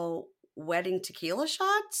ceremonial wedding tequila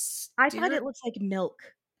shots. I thought it looked like milk.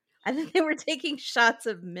 I think they were taking shots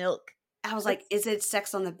of milk. I was like, is it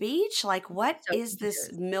sex on the beach? Like, what is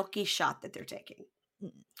this milky shot that they're taking?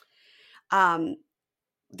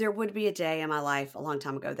 There would be a day in my life a long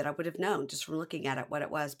time ago that I would have known just from looking at it what it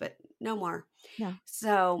was, but no more. No.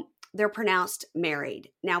 So they're pronounced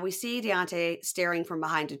married. Now we see Deontay staring from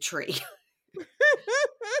behind a tree.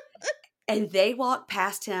 And they walk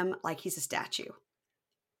past him like he's a statue.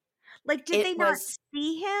 Like, did they not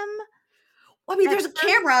see him? Well, I mean, there's a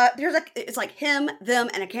camera. It's like him, them,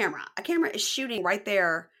 and a camera. A camera is shooting right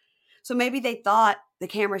there. So maybe they thought the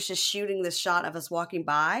camera's just shooting this shot of us walking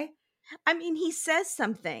by. I mean, he says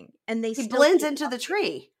something, and he blends into the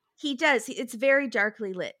tree. He does. It's very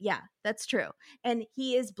darkly lit. Yeah, that's true. And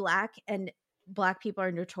he is Black, and Black people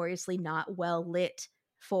are notoriously not well lit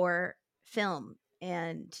for film,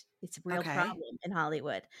 and it's a real problem in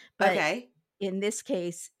Hollywood. But in this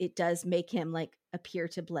case, it does make him appear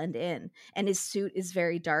to blend in, and his suit is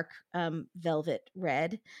very dark, velvet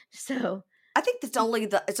red. So I think it's only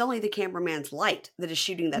the cameraman's light that is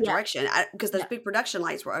shooting that direction, because those big production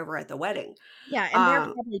lights were over at the wedding. Yeah, and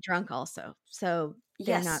they're probably drunk also, so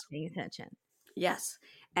they're not paying attention. Yes.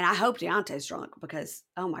 And I hope Deontay's drunk because,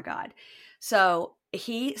 oh my God. So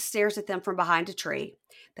he stares at them from behind a tree.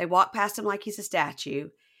 They walk past him like he's a statue.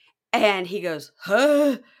 And he goes,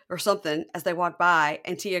 huh, or something as they walk by.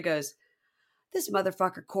 And Tia goes, this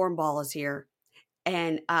motherfucker cornball is here.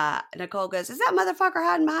 And Nicole goes, is that motherfucker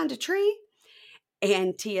hiding behind a tree?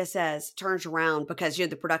 And Tia turns around because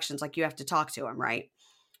the production's like, you have to talk to him, right?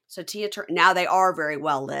 So Tia, now they are very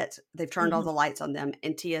well lit. They've turned all the lights on them.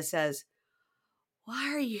 And Tia says,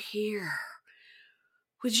 why are you here?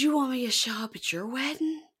 Would you want me to show up at your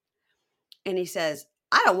wedding? And he says,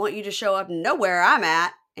 I don't want you to show up nowhere I'm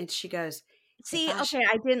at. And she goes, see, okay,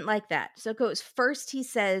 I didn't like that. So it goes, first he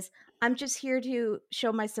says, I'm just here to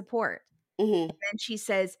show my support. Mm-hmm. And then she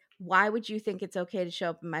says, why would you think it's okay to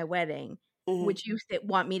show up at my wedding? Mm-hmm. Would you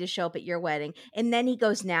want me to show up at your wedding? And then he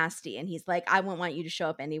goes nasty and he's like, I wouldn't want you to show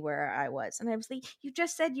up anywhere I was. And I was like, you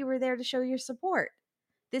just said you were there to show your support.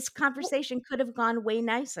 This conversation could have gone way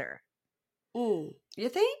nicer. You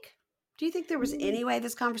think? Do you think there was any way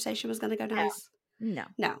this conversation was going to go nice? No.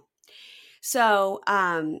 So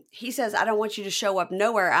he says, I don't want you to show up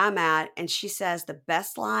nowhere I'm at. And she says the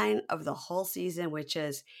best line of the whole season, which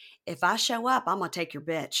is, if I show up, I'm going to take your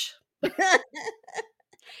bitch.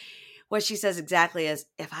 What she says exactly is,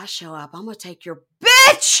 if I show up, I'm going to take your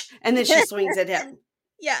bitch. And then she swings at him.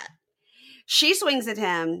 Yeah. She swings at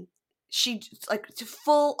him. She like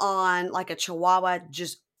full on like a chihuahua,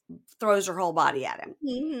 just throws her whole body at him.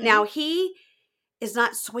 Mm-hmm. Now he is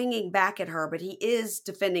not swinging back at her, but he is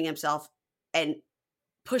defending himself and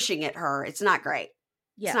pushing at her. It's not great.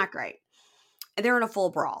 Yeah. It's not great. And they're in a full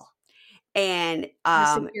brawl. And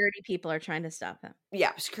the security people are trying to stop him.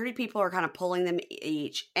 Yeah, security people are kind of pulling them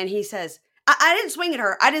each. And he says, I didn't swing at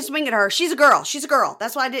her. I didn't swing at her. She's a girl. She's a girl.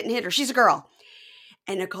 That's why I didn't hit her. She's a girl.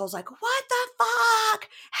 And Nicole's like, what the fuck?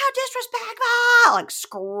 How disrespectful! Like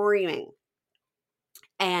screaming.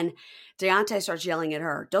 And Deontay starts yelling at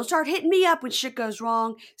her. Don't start hitting me up when shit goes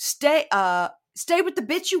wrong. Stay with the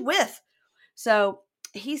bitch you with. So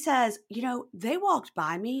he says, they walked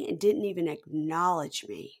by me and didn't even acknowledge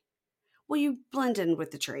me. Well, you blend in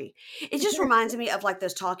with the tree. It just reminds me of like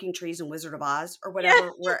those talking trees in Wizard of Oz or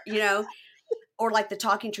whatever, where, or like the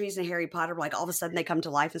talking trees in Harry Potter, like all of a sudden they come to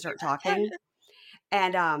life and start talking.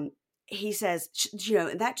 And he says,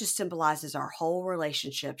 and that just symbolizes our whole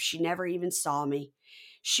relationship. She never even saw me.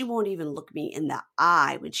 She won't even look me in the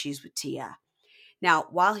eye when she's with Tia. Now,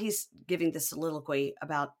 while he's giving this soliloquy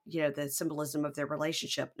about, the symbolism of their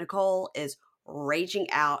relationship, Nicole is raging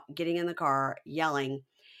out, getting in the car, yelling.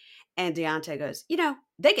 And Deontay goes,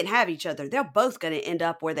 they can have each other. They're both going to end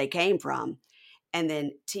up where they came from. And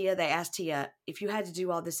then they asked Tia, if you had to do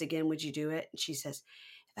all this again, would you do it? And she says,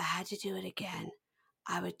 if I had to do it again,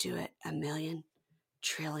 I would do it 1,000,000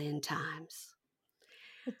 trillion times.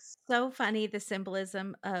 It's so funny, the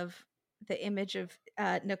symbolism of the image of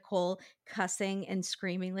Nicole cussing and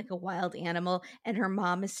screaming like a wild animal, and her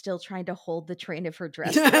mom is still trying to hold the train of her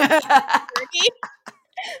dress.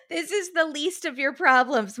 This is the least of your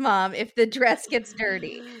problems, Mom, if the dress gets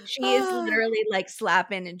dirty. She is literally like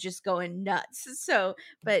slapping and just going nuts. So,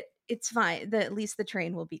 but it's fine. At least the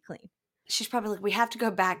train will be clean. She's probably like, we have to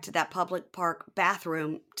go back to that public park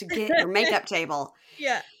bathroom to get your makeup table.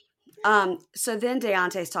 Yeah. So then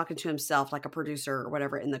Deontay's talking to himself like a producer or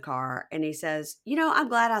whatever in the car. And he says, I'm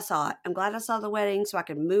glad I saw it. I'm glad I saw the wedding so I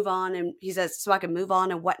can move on. And he says, so I can move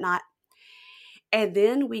on and whatnot. And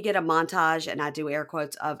then we get a montage, and I do air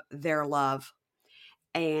quotes, of their love.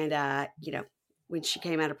 And, when she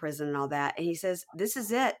came out of prison and all that. And he says, this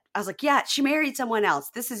is it. I was like, yeah, she married someone else.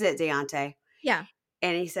 This is it, Deontay. Yeah.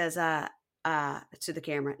 And he says to the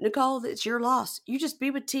camera, Nicole, it's your loss. You just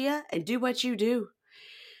be with Tia and do what you do.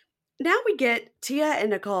 Now we get Tia and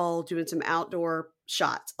Nicole doing some outdoor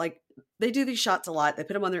shots. Like, they do these shots a lot. They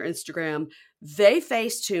put them on their Instagram. They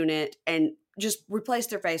face tune it and just replace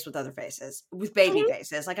their face with other faces, with baby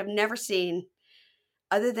faces. Like, I've never seen,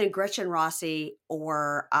 other than Gretchen Rossi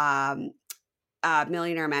or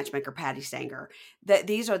Millionaire Matchmaker Patty Stanger, that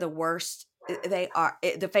these are the worst. They are.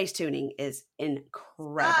 The face tuning is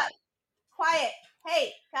incredible. Stop. Quiet.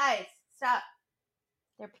 Hey, guys, stop.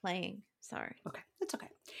 They're playing. Sorry. Okay, that's okay.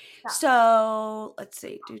 Stop. So let's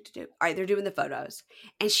see. All right, they're doing the photos.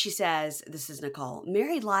 And she says, this is Nicole,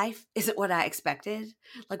 married life isn't what I expected.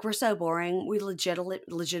 Like, we're so boring. We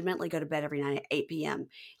legitimately go to bed every night at 8 p.m.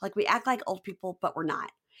 Like, we act like old people, but we're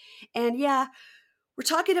not. And yeah, we're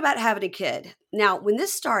talking about having a kid. Now, when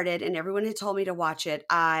this started and everyone had told me to watch it,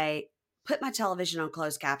 I put my television on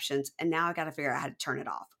closed captions, and now I got to figure out how to turn it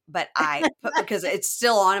off. But I put, because it's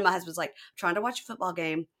still on, and my husband's like, I'm trying to watch a football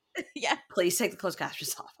game. Yeah. Please take the closed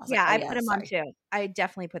captions off. I was Yeah, like, oh I yeah, put them on sorry. too. I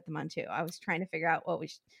definitely put them on too. I was trying to figure out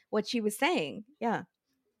what she was saying. Yeah.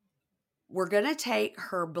 We're going to take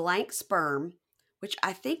her blank sperm, which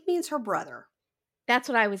I think means her brother. That's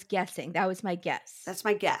what I was guessing. That was my guess. That's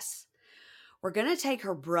my guess. We're going to take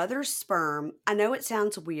her brother's sperm. I know it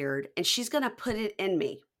sounds weird, and she's going to put it in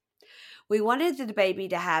me. We wanted the baby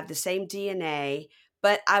to have the same DNA,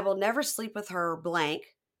 but I will never sleep with her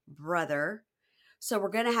blank brother. So we're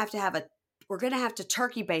going to have to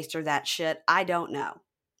turkey baster that shit. I don't know.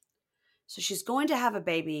 So she's going to have a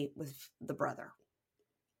baby with the brother.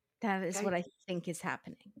 That is Okay. what I think is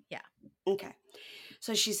happening. Yeah. Okay.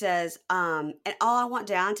 So she says, and all I want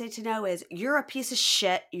Deontay to know is you're a piece of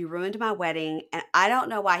shit. You ruined my wedding, and I don't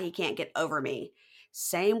know why he can't get over me.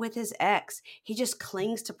 Same with his ex. He just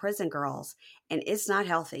clings to prison girls, and it's not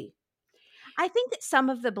healthy. I think that some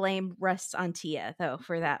of the blame rests on Tia, though,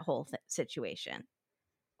 for that whole situation.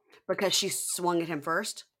 Because she swung at him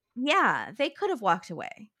first? Yeah, they could have walked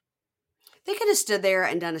away. They could have stood there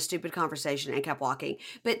and done a stupid conversation and kept walking.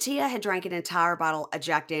 But Tia had drank an entire bottle of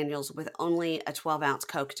Jack Daniels with only a 12-ounce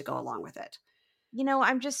Coke to go along with it. You know,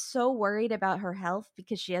 I'm just so worried about her health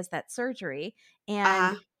because she has that surgery,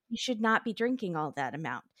 and you should not be drinking all that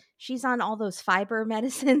amount. She's on all those fiber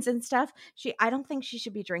medicines and stuff. I don't think she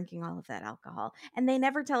should be drinking all of that alcohol. And they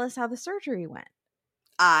never tell us how the surgery went.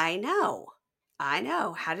 I know.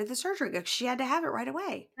 How did the surgery go? She had to have it right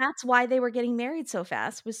away. That's why they were getting married so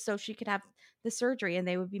fast, was so she could have the surgery and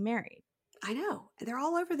they would be married. I know. And they're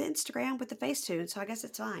all over the Instagram with the Facetune, so I guess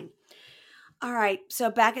it's fine. All right.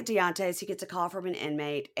 So back at Deontay's, he gets a call from an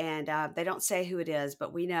inmate, and they don't say who it is,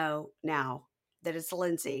 but we know now that it's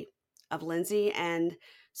Lindsay and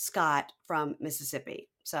Scott from Mississippi.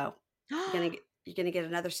 So you're gonna get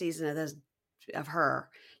another season of her.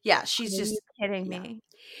 Yeah, she's Are you just kidding yeah. me?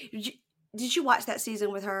 Did you watch that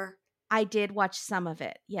season with her? I did watch some of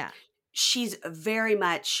it. Yeah. She's very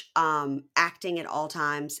much acting at all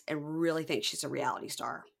times and really thinks she's a reality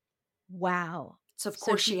star. Wow. So of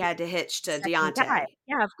course she had to hitch to Second guy. Deontay.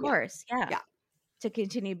 Yeah, of course. Yeah. Yeah. To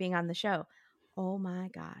continue being on the show. Oh my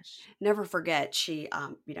gosh. Never forget she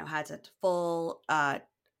has a full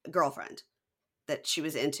girlfriend that she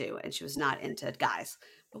was into, and she was not into guys.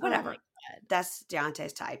 But whatever. That's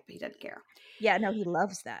Deontay's type. He doesn't care. Yeah, no, he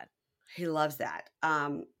loves that. He loves that.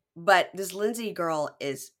 But this Lindsay girl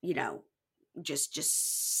is,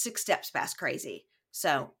 just 6 steps past crazy.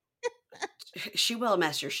 So she will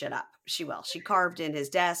mess your shit up. She will. She carved in his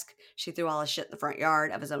desk. She threw all his shit in the front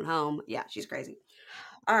yard of his own home. Yeah, she's crazy.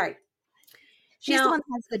 All right. She's the one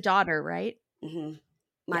that has the daughter, right? Mm-hmm.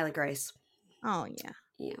 Miley Grace. Oh, yeah.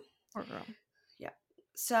 Yeah. Poor girl. Yeah.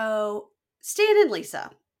 So Stan and Lisa.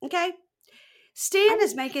 Okay. Stan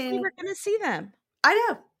is making. We were going to see them. I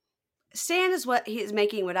know. Stan is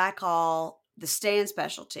making what I call the Stan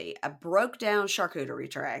specialty, a broke down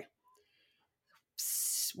charcuterie tray.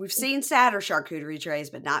 We've seen sadder charcuterie trays,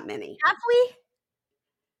 but not many. Have we?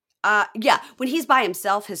 Yeah. When he's by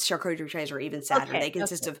himself, his charcuterie trays are even sadder. They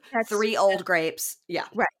consist of 3 old grapes. Yeah.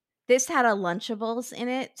 Right. This had a Lunchables in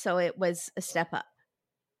it, so it was a step up.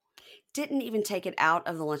 Didn't even take it out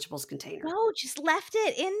of the Lunchables container. No, just left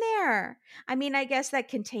it in there. I mean, I guess that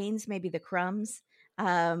contains maybe the crumbs.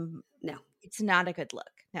 No. It's not a good look.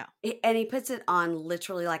 No. And he puts it on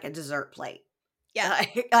literally like a dessert plate. Yeah.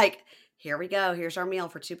 Like, here we go. Here's our meal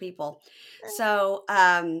for 2 people. So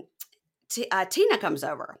Tina comes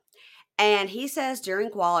over. And he says during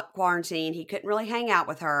quarantine, he couldn't really hang out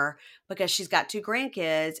with her because she's got 2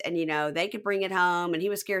 grandkids and, they could bring it home, and he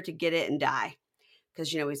was scared to get it and die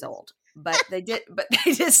because, he's old. But they did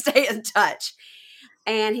stay in touch.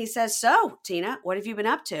 And he says, so Tina, what have you been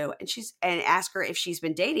up to? And ask her if she's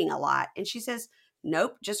been dating a lot. And she says,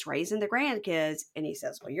 nope, just raising the grandkids. And he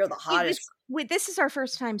says, well, you're the hottest. This is our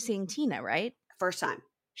first time seeing Tina, right? First time.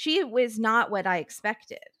 She was not what I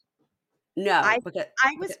expected. No, I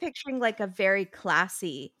was picturing like a very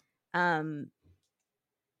classy,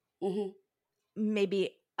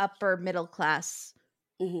 maybe upper middle class.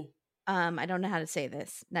 Mm-hmm. I don't know how to say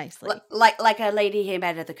this nicely. Like a lady he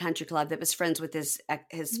met at the country club that was friends with his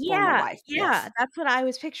former wife. Yeah, yes. That's what I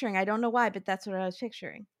was picturing. I don't know why, but that's what I was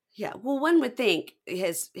picturing. Yeah. Well, one would think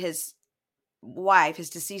his wife, his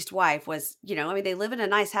deceased wife, was, they live in a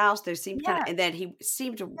nice house. There seemed and then he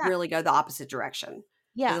seemed to really go the opposite direction.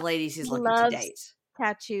 Yeah. The ladies he's looking to date.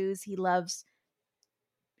 Tattoos. He loves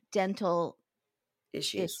dental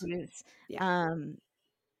issues. Yeah.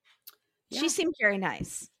 She seemed very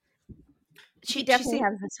nice. She definitely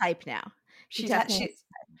has the type now. She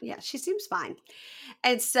seems fine.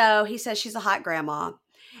 And so he says she's a hot grandma.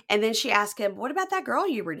 And then she asked him, what about that girl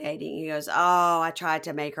you were dating? He goes, oh, I tried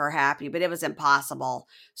to make her happy, but it was impossible.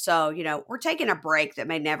 So, we're taking a break that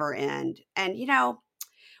may never end. And,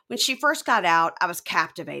 when she first got out, I was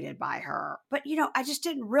captivated by her. But, I just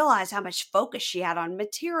didn't realize how much focus she had on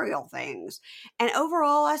material things. And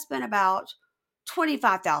overall, I spent about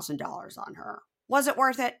 $25,000 on her. Was it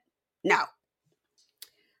worth it? No.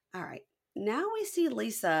 All right. Now we see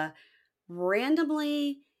Lisa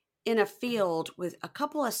randomly in a field with a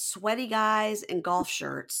couple of sweaty guys in golf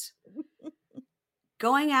shirts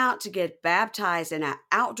going out to get baptized in an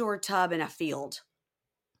outdoor tub in a field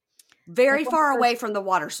very Like far away from the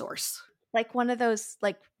water source. Like one of those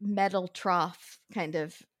like metal trough kind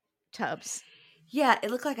of tubs. Yeah,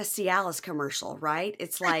 it looked like a Cialis commercial, right?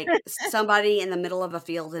 It's like somebody in the middle of a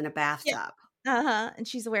field in a bathtub. Uh-huh. And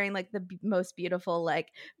she's wearing like the most beautiful like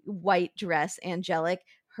white dress, angelic.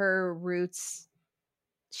 Her roots,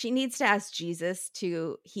 she needs to ask Jesus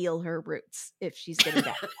to heal her roots if she's getting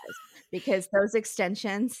baptized, because those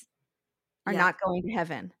extensions are not going to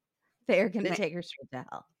heaven. They are going to take her straight to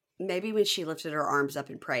hell. Maybe when she lifted her arms up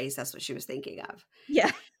in praise, that's what she was thinking of.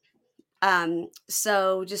 Yeah.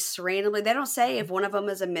 So just randomly, they don't say if one of them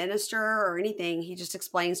is a minister or anything. He just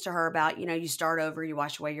explains to her about, you start over, you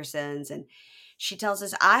wash away your sins. And she tells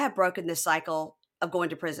us, I have broken this cycle of going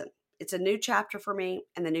to prison. It's a new chapter for me,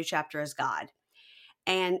 and the new chapter is God.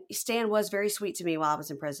 And Stan was very sweet to me while I was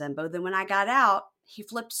in prison. But then when I got out, he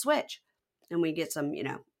flipped a switch, and we get some,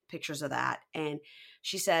 pictures of that. And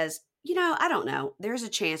she says, I don't know. There's a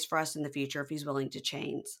chance for us in the future if he's willing to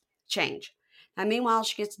change. Now, meanwhile,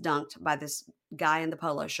 she gets dunked by this guy in the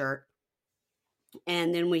polo shirt.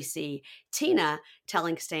 And then we see Tina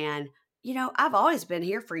telling Stan, I've always been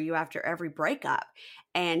here for you after every breakup.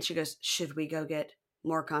 And she goes, should we go get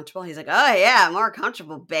more comfortable? He's like, oh, yeah, more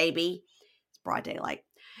comfortable, baby. It's broad daylight.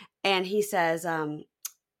 And he says,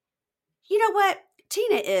 you know what?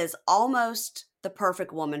 Tina is almost the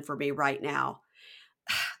perfect woman for me right now.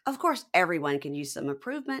 Of course, everyone can use some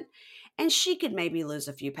improvement, and she could maybe lose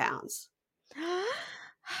a few pounds.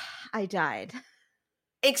 I died.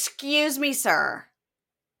 Excuse me, sir.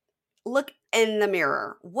 Look in the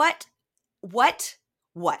mirror. What? Let's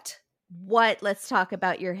talk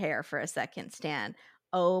about your hair for a second, Stan.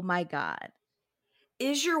 Oh my God.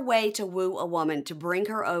 Is your way to woo a woman to bring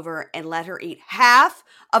her over and let her eat half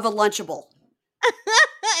of a Lunchable?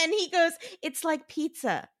 And he goes, it's like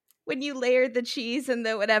pizza. When you layered the cheese and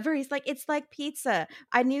the whatever, he's like, it's like pizza.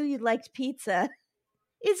 I knew you liked pizza.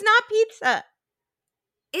 It's not pizza.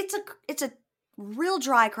 It's a real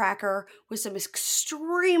dry cracker with some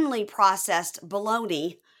extremely processed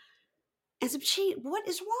bologna and some cheese. What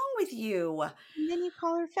is wrong with you? And then you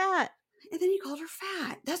call her fat. And then you called her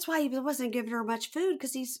fat. That's why he wasn't giving her much food,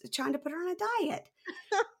 because he's trying to put her on a diet.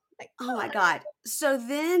 Oh my God. So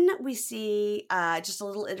then we see just a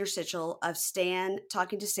little interstitial of Stan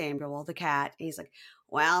talking to Samuel, the cat. And he's like,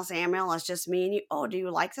 well, Samuel, it's just me and you. Oh, do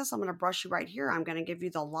you like this? I'm going to brush you right here. I'm going to give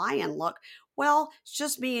you the lion look. Well, it's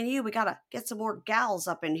just me and you. We got to get some more gals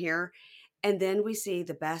up in here. And then we see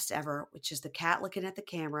the best ever, which is the cat looking at the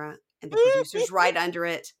camera and the producer's right under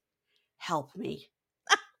it. Help me.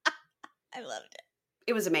 I loved it.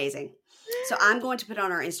 It was amazing. So I'm going to put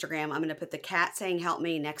on our Instagram, I'm going to put the cat saying help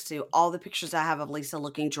me next to all the pictures I have of Lisa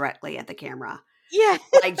looking directly at the camera. Yeah.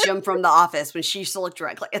 Like Jim from The Office when she used to look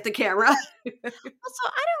directly at the camera. Also, I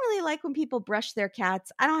don't really like when people brush their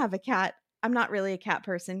cats. I don't have a cat. I'm not really a cat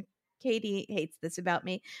person. Katie hates this about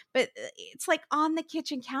me. But it's like on the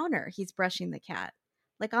kitchen counter, he's brushing the cat.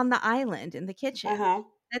 Like on the island in the kitchen. Uh-huh.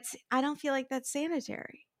 I don't feel like that's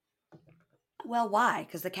sanitary. Well, why?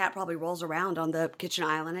 Because the cat probably rolls around on the kitchen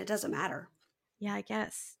island. It doesn't matter. Yeah, I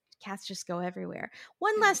guess. Cats just go everywhere.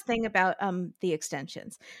 One last thing about the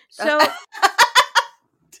extensions. So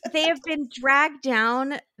they have been dragged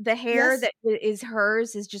down. The hair that is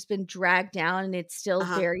hers has just been dragged down, and it's still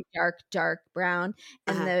very dark brown.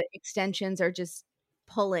 And the extensions are just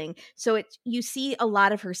pulling. So you see a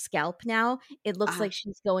lot of her scalp now. It looks like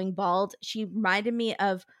she's going bald. She reminded me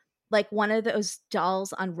of like one of those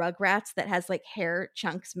dolls on Rugrats that has like hair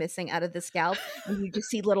chunks missing out of the scalp, and you just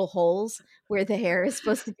see little holes where the hair is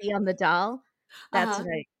supposed to be on the doll. That's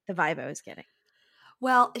the vibe I was getting.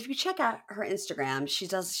 Well, if you check out her Instagram,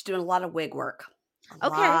 she's doing a lot of wig work. A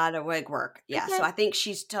lot of wig work. Yeah. Okay. So I think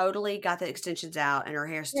she's totally got the extensions out, and her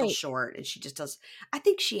hair's still short, and she just does. I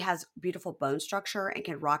think she has beautiful bone structure and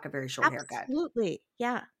can rock a very short haircut. Absolutely.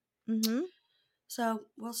 Yeah. Mm-hmm. So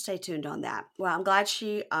we'll stay tuned on that. Well, I'm glad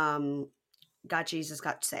she got Jesus,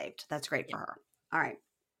 got saved. That's great for her. All right.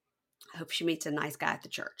 I hope she meets a nice guy at the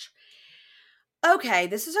church. Okay,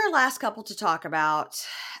 this is our last couple to talk about.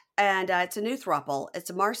 And it's a new throuple.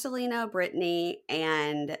 It's Marcelino, Brittany,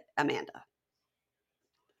 and Amanda.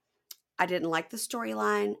 I didn't like the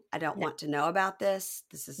storyline. I don't No, want to know about this.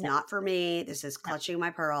 This is no, not for me. This is no. clutching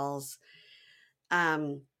my pearls.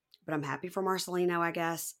 But I'm happy for Marcelino, I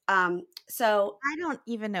guess. So I don't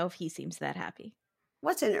even know if he seems that happy.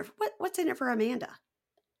 what's in it? What's in it for Amanda?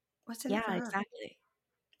 What's in it Yeah, for her? exactly.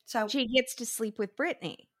 So She gets to sleep with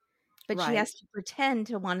Brittany, but she right, has to pretend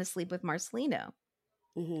to want to sleep with Marcelino.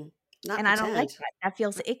 not And I don't like pretend. that. That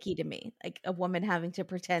feels icky to me. Like a woman having to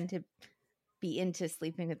pretend to be into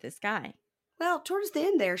sleeping with this guy. Well, towards the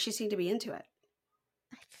end there, she seemed to be into it.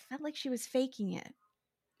 I felt like she was faking it.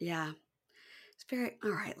 Yeah. It's very,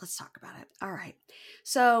 all right, let's talk about it. All right.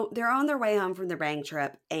 So they're on their way home from their bang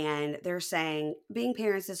trip and they're saying being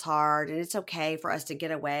parents is hard and it's okay for us to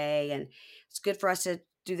get away and it's good for us to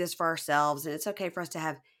do this for ourselves and it's okay for us to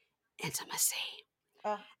have intimacy.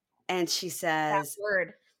 Ugh, And she that says,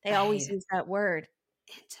 word. They I always hate it, use that word.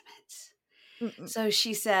 intimate. Mm-mm. So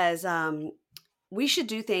she says, we should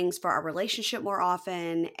do things for our relationship more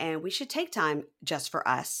often and we should take time just for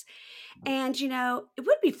us. And, it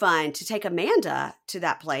would be fun to take Amanda to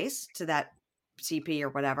that place, to that CP or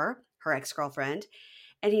whatever, her ex-girlfriend.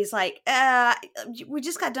 And he's like, we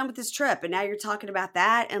just got done with this trip and now you're talking about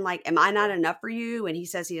that. And like, am I not enough for you? And he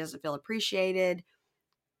says he doesn't feel appreciated.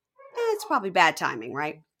 It's probably bad timing,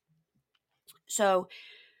 right? So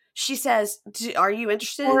she says, are you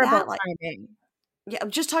interested in Horrible that? Like, timing. yeah,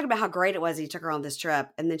 I'm just talking about how great it was he took her on this trip.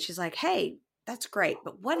 And then she's like, hey, that's great.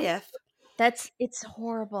 But what if? It's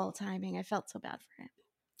horrible timing. I felt so bad for him.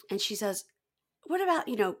 And she says, what about,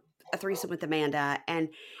 a threesome with Amanda? And,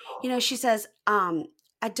 she says,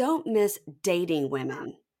 I don't miss dating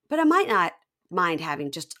women, but I might not mind having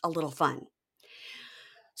just a little fun.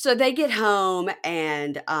 So they get home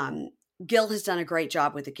and Gil has done a great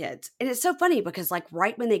job with the kids. And it's so funny because like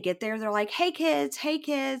right when they get there, they're like, hey kids,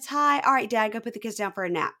 hi. All right, Dad, go put the kids down for a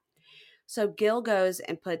nap. So Gil goes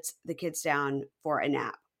and puts the kids down for a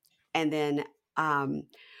nap. And then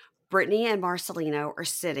Brittany and Marcelino are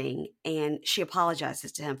sitting and she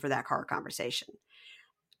apologizes to him for that car conversation.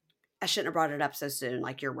 I shouldn't have brought it up so soon.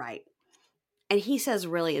 Like, you're right. And he says a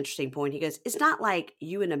really interesting point. He goes, it's not like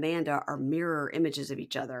you and Amanda are mirror images of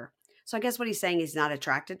each other. So I guess what he's saying is not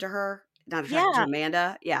attracted to her, not attracted to Yeah.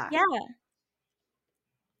 Amanda. Yeah. Yeah.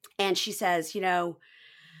 And she says,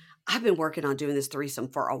 I've been working on doing this threesome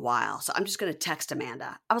for a while. So I'm just going to text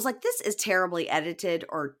Amanda. I was like, this is terribly edited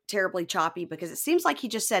or terribly choppy because it seems like he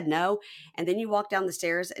just said no. And then you walk down the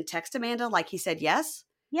stairs and text Amanda like he said yes.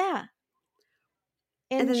 Yeah.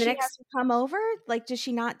 And And then the she next, has to come over? Like, does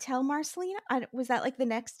she not tell Marcelina? Was that like the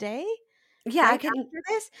next day? yeah, I Right couldn't, after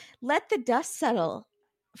this? Let the dust settle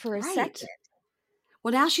for a right. second.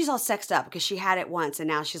 Well, now she's all sexed up because she had it once, and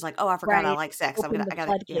now she's like, "Oh, I forgot I Right. like sex. Open the I gotta, yeah,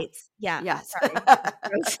 floodgates. Yeah. yes, Sorry.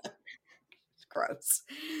 Gross. gross."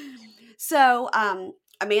 So,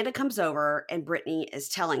 Amanda comes over, and Brittany is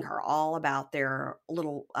telling her all about their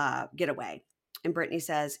little getaway, and Brittany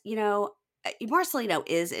says, Marcelino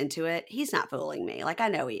is into it. He's not fooling me. Like I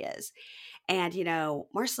know he is, and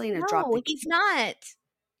Marcelino dropped No, the he's not.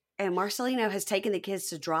 And Marcelino has taken the kids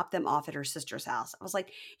to drop them off at her sister's house. I was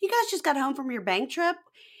like, you guys just got home from your bank trip?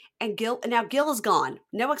 And now Gil is gone.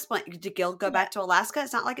 No explain. Did Gil go Yeah. back to Alaska?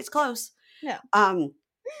 It's not like it's close. No.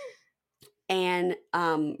 And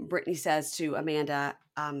Brittany says to Amanda,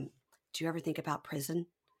 do you ever think about prison?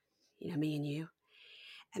 Me and you.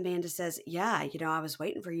 Amanda says, yeah, I was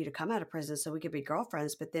waiting for you to come out of prison so we could be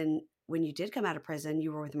girlfriends. But then when you did come out of prison,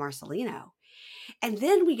 you were with Marcelino. And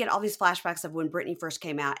then we get all these flashbacks of when Brittany first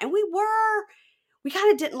came out. And we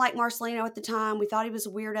kind of didn't like Marcelino at the time. We thought he was a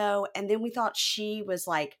weirdo. And then we thought she was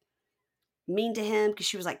like mean to him because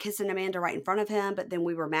she was like kissing Amanda right in front of him. But then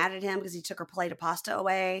we were mad at him because he took her plate of pasta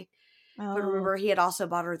away. Oh. But remember, he had also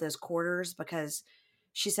bought her those quarters because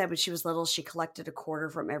she said when she was little, she collected a quarter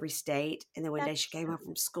from every state. And then one day she came home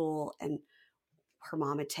from school and her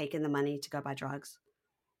mom had taken the money to go buy drugs.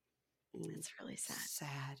 It's really sad.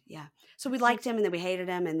 Sad, yeah. So we liked him and then we hated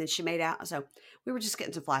him and then she made out. So we were just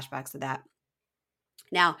getting some flashbacks of that.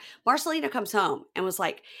 Now, Marcelino comes home and was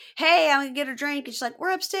like, hey, I'm going to get a drink. And she's like,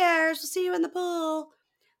 we're upstairs. We'll see you in the pool.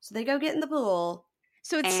 So they go get in the pool.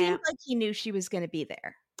 So it seemed like he knew she was going to be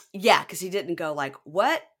there. Yeah, because he didn't go like,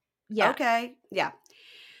 what? Yeah. Okay, yeah.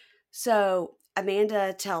 So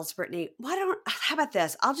Amanda tells Brittany, how about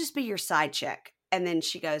this? I'll just be your side chick. And then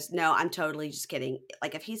she goes, no, I'm totally just kidding.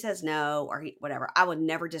 Like if he says no or whatever, I would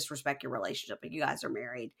never disrespect your relationship, but you guys are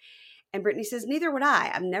married. And Brittany says, neither would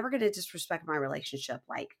I. I'm never going to disrespect my relationship.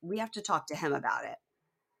 Like we have to talk to him about it.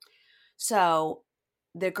 So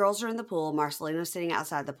the girls are in the pool. Marcelino's sitting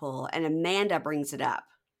outside the pool and Amanda brings it up.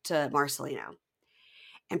 to Marcelino.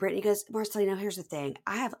 And Brittany goes, Marcelino, here's the thing.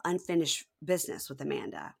 I have unfinished business with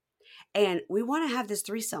Amanda. And we want to have this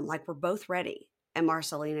threesome. Like, we're both ready. And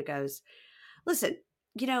Marcelino goes, listen,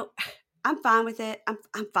 I'm fine with it.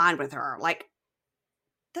 I'm fine with her. Like,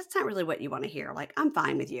 that's not really what you want to hear. Like, I'm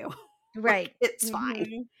fine with you. Right. Like, it's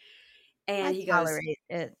fine. And I tolerate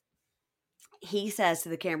it. He says to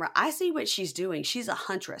the camera, I see what she's doing. She's a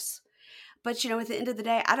huntress. But, at the end of the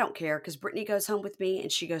day, I don't care because Brittany goes home with me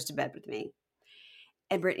and she goes to bed with me.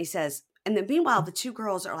 And Brittany says, and then meanwhile, the two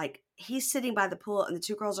girls are like, he's sitting by the pool and the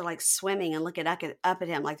two girls are like swimming and looking up at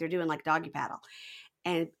him like they're doing like doggy paddle.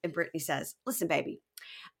 And Brittany says, listen, baby,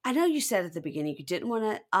 I know you said at the beginning you didn't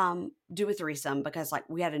want to do a threesome because like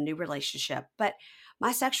we had a new relationship, but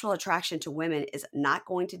my sexual attraction to women is not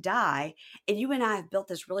going to die. And you and I have built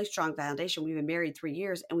this really strong foundation. We've been married 3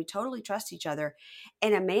 years and we totally trust each other.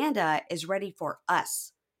 And Amanda is ready for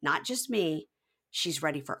us, not just me. She's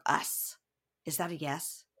ready for us. Is that a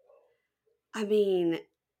yes? I mean,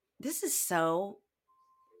 this is so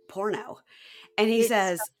porno. And he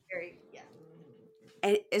says, yeah.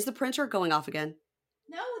 and is the printer going off again?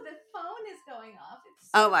 No, the phone is going off. It's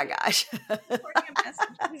Oh my gosh. recording a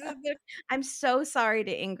message. I'm so sorry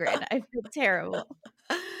to Ingrid. I feel terrible.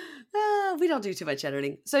 We don't do too much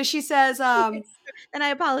editing. So she says, And I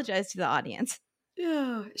apologize to the audience.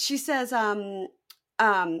 she says,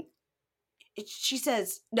 she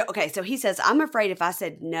says, no, okay. So he says, I'm afraid if I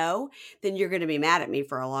said no, then you're going to be mad at me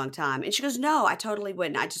for a long time. And she goes, no, I totally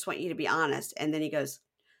wouldn't. I just want you to be honest. And then he goes,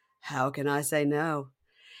 how can I say no?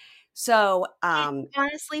 So, It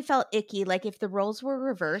honestly felt icky. Like if the roles were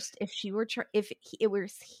reversed, if she were, it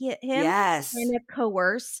was him yes, trying to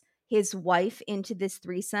coerce his wife into this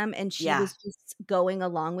threesome and she was just going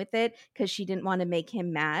along with it because she didn't want to make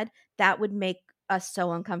him mad, that would make us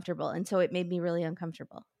so uncomfortable. And so it made me really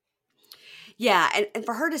uncomfortable. Yeah. And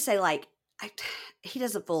for her to say like, he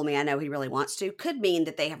doesn't fool me, I know he really wants to, could mean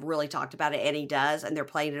that they have really talked about it and he does, and they're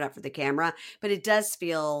playing it up for the camera, but it does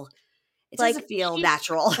feel, doesn't feel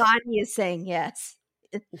natural. Body is saying yes,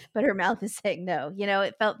 but her mouth is saying no.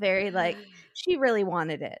 It felt very like she really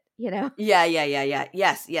wanted it, Yeah.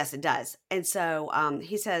 Yes, it does. And so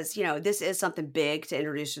he says, this is something big to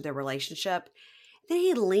introduce to their relationship. Then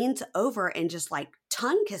he leans over and just like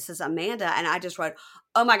tongue kisses Amanda. And I just wrote,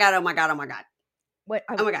 oh my God, oh my God, oh my God.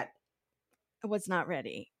 Oh my God. I was not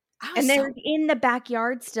ready. And they're in the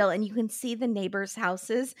backyard still, and you can see the neighbors'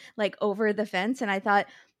 houses like over the fence. And I thought,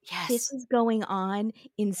 yes, this is going on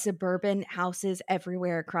in suburban houses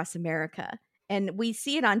everywhere across America. And we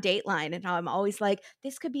see it on Dateline, and I'm always like,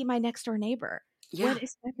 this could be my next door neighbor. Yeah. What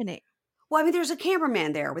is happening? Well, I mean, there's a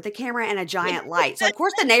cameraman there with a camera and a giant light. So, of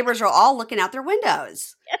course, the neighbors are all looking out their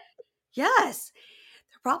windows. Yes.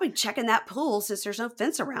 They're probably checking that pool since there's no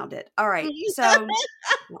fence around it. All right. So, I'm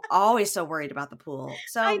always so worried about the pool.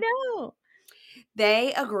 So, I know.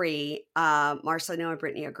 They agree, Marcelino and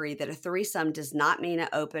Brittany agree that a threesome does not mean an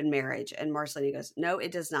open marriage. And Marcelino goes, no,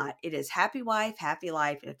 it does not. It is happy wife, happy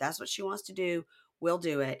life. And if that's what she wants to do, we'll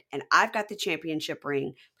do it. And I've got the championship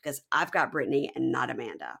ring because I've got Brittany and not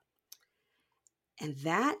Amanda. And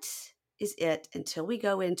that is it until we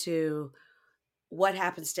go into what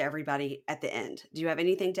happens to everybody at the end. Do you have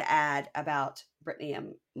anything to add about Brittany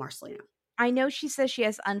and Marcelino? I know she says she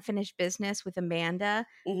has unfinished business with Amanda.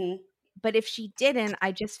 Mm-hmm. But if she didn't,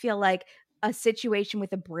 I just feel like a situation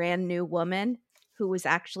with a brand new woman who was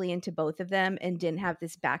actually into both of them and didn't have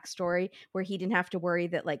this backstory where he didn't have to worry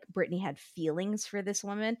that like Brittany had feelings for this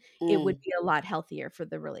woman, it would be a lot healthier for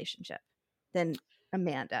the relationship than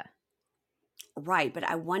Amanda. Right. But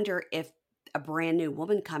I wonder if a brand new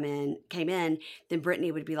woman came in, then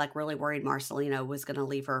Brittany would be like really worried Marcelino was going to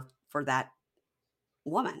leave her for that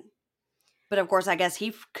woman. But of course, I guess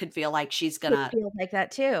he could feel like she's going to feel like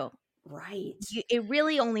that too. Right. It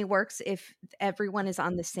really only works if everyone is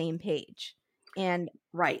on the same page and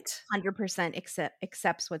 100%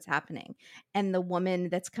 accepts what's happening. And the woman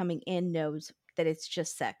that's coming in knows that it's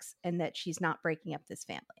just sex and that she's not breaking up this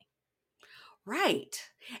family. Right.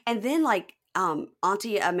 And then like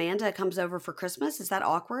Auntie Amanda comes over for Christmas. Is that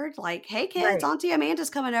awkward? Like, hey kids, Auntie Amanda's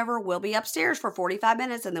coming over. We'll be upstairs for 45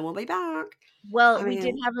 minutes and then we'll be back. Well, we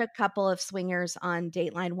did have a couple of swingers on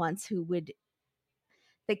Dateline once who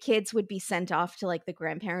the kids would be sent off to like the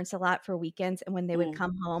grandparents a lot for weekends. And when they would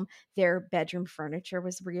come home, their bedroom furniture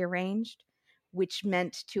was rearranged, which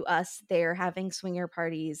meant to us they're having swinger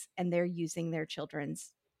parties and they're using their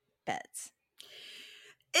children's beds.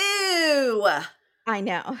 Ew. I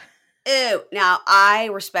know. Ew. Now, I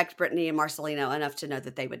respect Brittany and Marcelino enough to know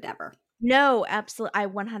that they would never. No, absolutely. I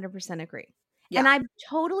 100% agree. And Yeah. I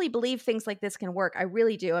totally believe things like this can work. I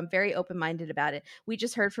really do. I'm very open-minded about it. We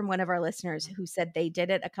just heard from one of our listeners who said they did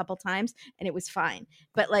it a couple times and it was fine.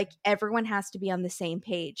 But like everyone has to be on the same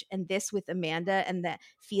page. And this with Amanda and the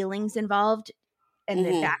feelings involved and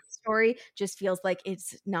the Hmm. backstory just feels like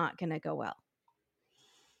it's not going to go well.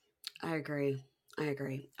 I agree. I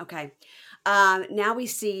agree. Okay. Now we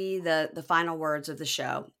see the final words of the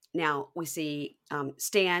show. Now we see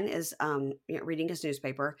Stan is reading his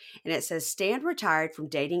newspaper, and it says Stan retired from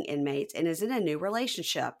dating inmates and is in a new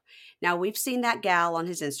relationship. Now we've seen that gal on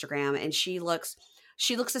his Instagram, and she looks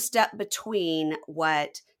a step between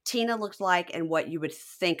what Tina looked like and what you would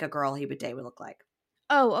think a girl he would date would look like.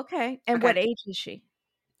 Oh, okay. And Okay. what age is she?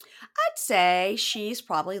 I'd say she's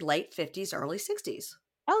probably late 50s, early 60s.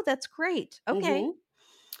 Oh, that's great. Okay.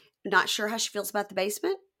 Mm-hmm. Not sure how she feels about the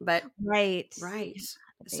basement, but Right. right.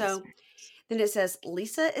 Yeah, the So basement. then it says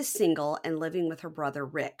Lisa is single and living with her brother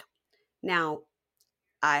Rick. Now,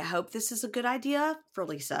 I hope this is a good idea for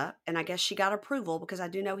Lisa, and I guess she got approval because I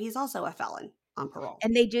do know he's also a felon on parole.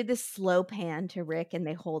 And they do this slow pan to Rick and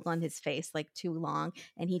they hold on his face like too long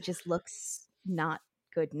and he just looks not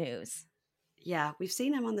good news. Yeah, we've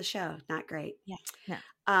seen him on the show. Not great. Yeah. No.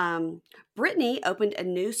 Brittany opened a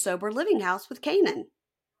new sober living house with Kanan.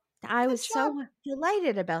 I Good was job. so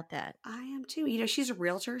delighted about that. I am too. She's a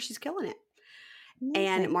realtor. She's killing it.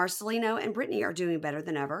 And Amazing. Marcelino and Brittany are doing better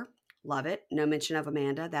than ever. Love it. No mention of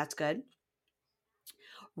Amanda. That's good.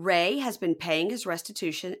 Ray has been paying his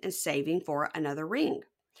restitution and saving for another ring.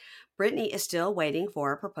 Brittany is still waiting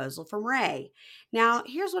for a proposal from Ray. Now,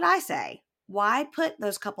 here's what I say. Why put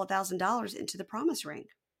those couple $1,000s into the promise ring?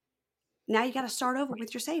 Now you got to start over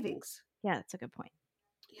with your savings. Yeah, that's a good point.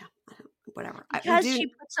 Yeah, whatever. We Because do. she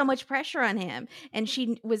put so much pressure on him and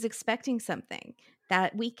she was expecting something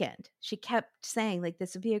that weekend. She kept saying, like,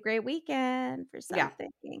 this would be a great weekend for Yeah.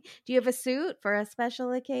 something. Do you have a suit for a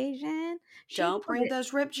special occasion? She Don't put bring it,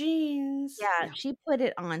 those ripped jeans. yeah, Yeah. she put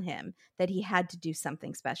it on him that he had to do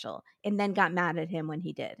something special and then got mad at him when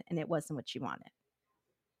he did. And it wasn't what she wanted.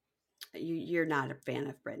 You're not a fan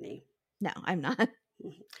of Brittany. No, I'm not.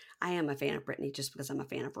 I am a fan of Brittany just because I'm a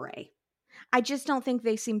fan of Ray. I just don't think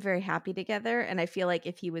they seem very happy together. And I feel like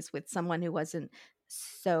if he was with someone who wasn't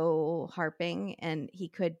so harping and he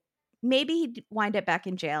could, maybe he'd wind up back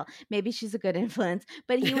in jail. Maybe she's a good influence,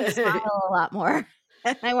 but he would smile a lot more.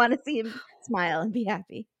 And I want to see him smile and be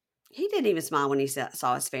happy. He didn't even smile when he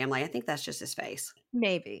saw his family. I think that's just his face.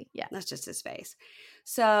 Maybe. Yeah. That's just his face.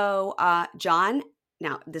 So, John,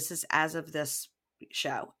 now this is as of this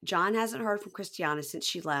show. John hasn't heard from Christiana since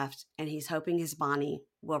she left, and he's hoping his Bonnie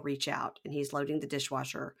will reach out, and he's loading the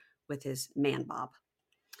dishwasher with his man Bob.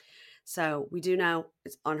 So we do know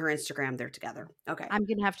it's on her Instagram they're together. Okay. I'm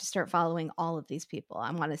going to have to start following all of these people.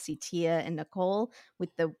 I want to see Tia and Nicole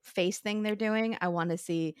with the face thing they're doing. I want to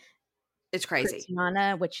see It's crazy.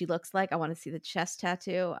 Christiana, what she looks like. I want to see the chest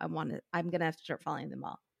tattoo. I'm going to have to start following them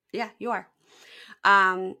all. Yeah, you are.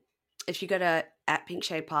 If you go to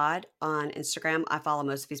 @PinkShadePod on Instagram, I follow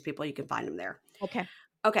most of these people. You can find them there. Okay.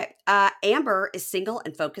 Okay. Amber is single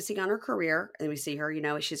and focusing on her career. And we see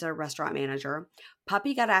her, she's a restaurant manager.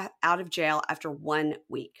 Puppy got out of jail after 1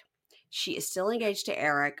 week. She is still engaged to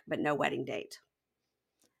Eric, but no wedding date.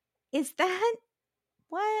 Is that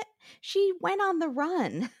what? She went on the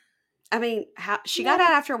run. I mean, how she Yeah. got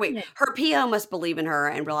out after a week. Her PO must believe in her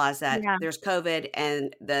and realize that Yeah. there's COVID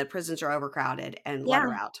and the prisons are overcrowded and let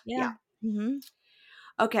her out. Yeah. Mm-hmm.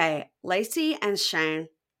 Okay. Lacey and Shane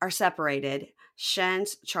are separated.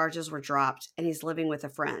 Shane's charges were dropped and he's living with a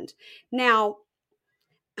friend. Now,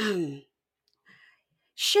 Shane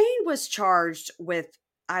was charged with,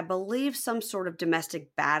 I believe, some sort of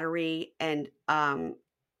domestic battery and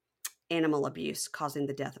animal abuse causing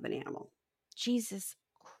the death of an animal. Jesus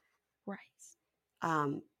Christ.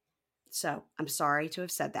 So I'm sorry to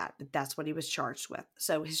have said that, but that's what he was charged with.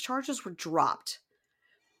 So his charges were dropped.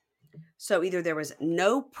 So either there was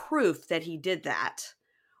no proof that he did that,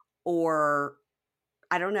 or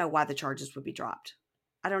I don't know why the charges would be dropped.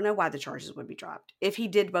 If he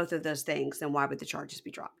did both of those things, then why would the charges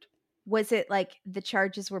be dropped? Was it like the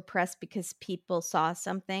charges were pressed because people saw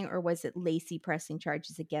something, or was it Lacey pressing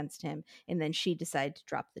charges against him and then she decided to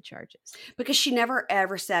drop the charges? Because she never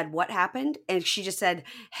ever said what happened, and she just said,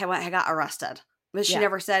 hey, I got arrested. But she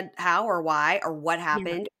never said how or why or what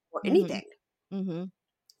happened or anything. Mm-hmm.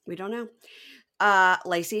 We don't know.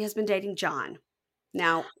 Lacey has been dating John.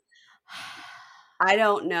 Now, I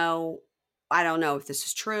don't know if this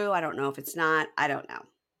is true. I don't know if it's not. I don't know.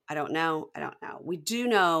 We do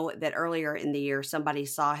know that earlier in the year, somebody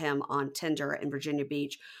saw him on Tinder in Virginia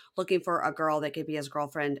Beach looking for a girl that could be his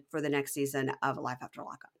girlfriend for the next season of Life After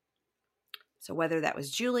Lockup. So whether that was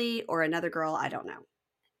Julie or another girl, I don't know.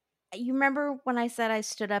 You remember when I said I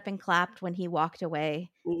stood up and clapped when he walked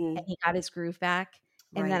away and he got his groove back?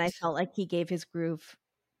 And then I Right. felt like he gave his groove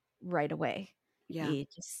right away. Yeah. He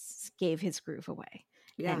just gave his groove away.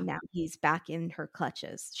 Yeah. And now he's back in her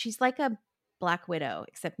clutches. She's like a Black Widow,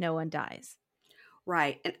 except no one dies.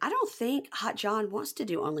 Right. And I don't think Hot John wants to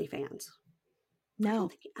do OnlyFans.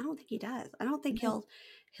 No. I don't think he does. I don't think No.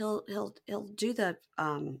 he'll do the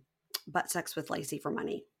butt sex with Lacey for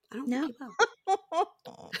money. I don't No. think he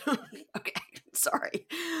will. Okay, sorry.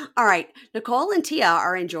 All right. Nicole and Tia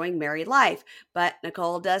are enjoying married life, but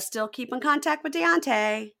Nicole does still keep in contact with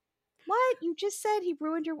Deontay. What? You just said he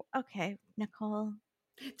ruined your... Okay, Nicole.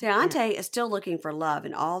 Deontay is still looking for love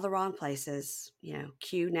in all the wrong places.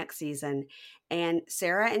 Cue next season. And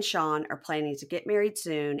Sarah and Sean are planning to get married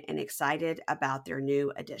soon and excited about their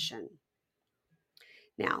new addition.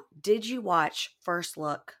 Now, did you watch first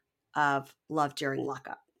look of Love During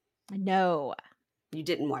Lockup? No. You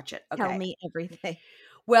didn't watch it. Okay. Tell me everything.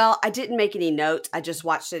 Well, I didn't make any notes. I just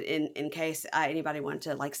watched it in case anybody wanted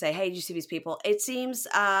to like say, "Hey, did you see these people?" It seems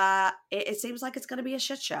it seems like it's going to be a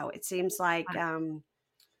shit show. It seems like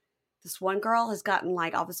this one girl has gotten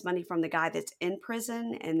like all this money from the guy that's in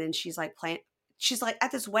prison, and then she's like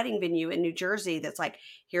at this wedding venue in New Jersey that's like,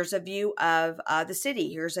 here's a view of the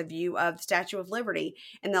city, here's a view of the Statue of Liberty,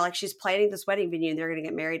 and they're like, she's planning this wedding venue and they're going to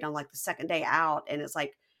get married on like the second day out, and it's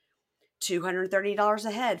like $230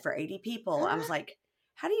 a head for 80 people. I was like,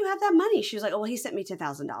 how do you have that money? She was like, oh, well, he sent me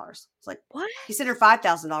 $10,000. It's like, what? He sent her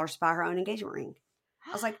 $5,000 to buy her own engagement ring.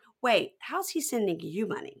 I was like, wait, how's he sending you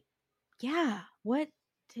money? Yeah. What?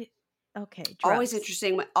 Okay. Drugs. Always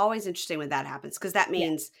interesting when that happens, because that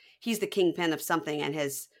means he's the kingpin of something, and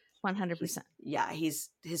 100%.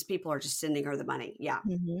 His people are just sending her the money. Yeah.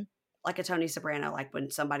 Mm-hmm. Like a Tony Soprano, like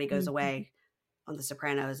when somebody goes away on The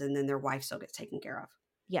Sopranos and then their wife still gets taken care of.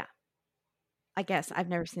 Yeah. I guess I've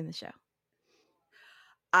never seen the show.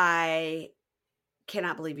 I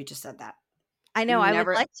cannot believe you just said that. I know. I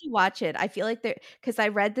would like to watch it. I feel like because I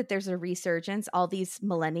read that there's a resurgence. All these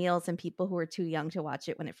millennials and people who were too young to watch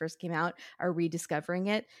it when it first came out are rediscovering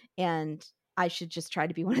it. And I should just try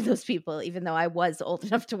to be one of those people, even though I was old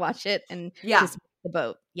enough to watch it and just missed the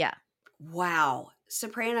boat. Yeah. Wow.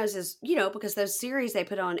 Sopranos is, because those series they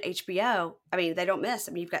put on HBO, I mean, they don't miss.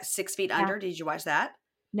 I mean, you've got 6 Feet Under. Did you watch that?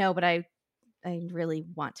 No, but I really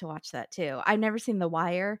want to watch that too. I've never seen The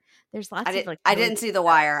Wire. There's lots of like. I didn't see The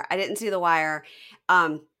Wire.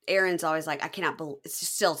 Erin's always like, I cannot believe, it's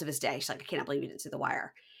still to this day. She's like, I cannot believe you didn't see The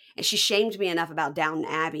Wire. And she shamed me enough about Downton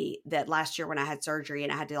Abbey that last year when I had surgery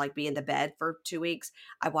and I had to like be in the bed for 2 weeks,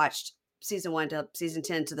 I watched season 1 to season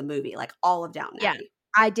 10 to the movie, like all of Downton Abbey.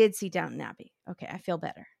 I did see Downton Abbey. Okay, I feel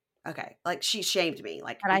better. Okay, like she shamed me.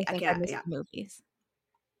 Like, but I think I missed the movies.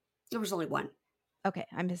 There was only one. Okay,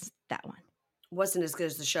 I missed that one. Wasn't as good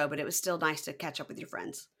as the show, but it was still nice to catch up with your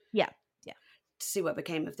friends. Yeah. To see what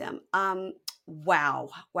became of them. Wow.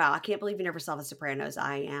 I can't believe you never saw The Sopranos.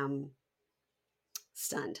 I am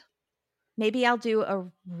stunned. Maybe I'll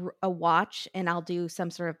do a watch and I'll do some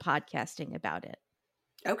sort of podcasting about it.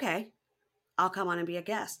 Okay. I'll come on and be a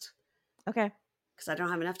guest. Okay. Because I don't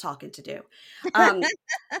have enough talking to do.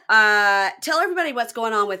 Tell everybody what's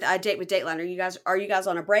going on with Date with Dateline. Are you guys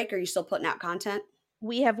on a break? Or are you still putting out content?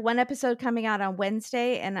 We have one episode coming out on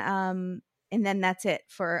Wednesday, and then that's it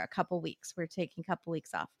for a couple weeks. We're taking a couple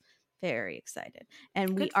weeks off. Very excited.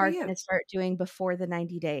 And we are going to start doing Before the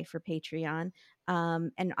 90 Day for Patreon.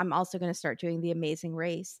 And I'm also going to start doing The Amazing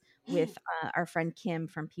Race with our friend Kim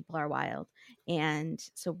from People Are Wild. And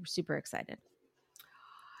so we're super excited.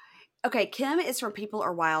 Okay, Kim is from People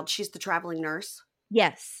Are Wild. She's the traveling nurse.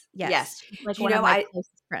 Yes. She's like one of my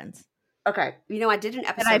closest friends. Okay. I did an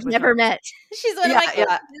episode that I've never met. She's one of my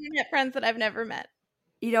closest internet friends that I've never met.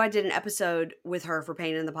 I did an episode with her for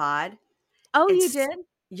Pain in the Pod. Oh, you did?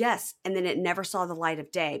 Yes. And then it never saw the light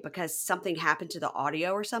of day because something happened to the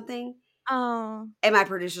audio or something. Oh. And my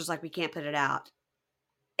producer's like, we can't put it out.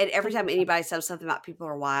 And every time anybody says something about People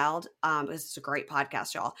Are Wild, this is a great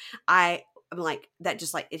podcast, y'all. I'm like, that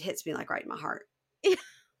just like, it hits me like right in my heart.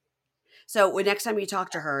 So when next time you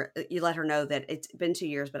talk to her, you let her know that it's been 2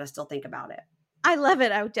 years, but I still think about it. I love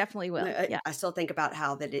it. I definitely will. Yeah. I still think about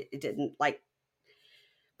how that it didn't like,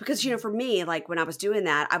 because, for me, like when I was doing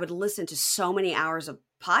that, I would listen to so many hours of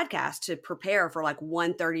podcasts to prepare for like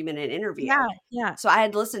 1 30-minute interview. Yeah. So I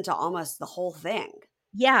had listened to almost the whole thing.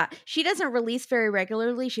 Yeah. She doesn't release very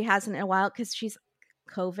regularly. She hasn't in a while because she's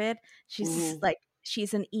COVID. She's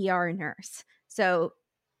she's an ER nurse. So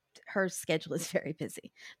her schedule is very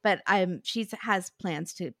busy, but she has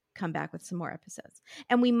plans to come back with some more episodes,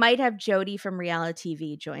 and we might have Jody from Reality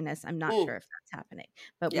TV join us. I'm not sure if that's happening,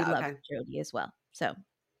 but we love Jody as well. So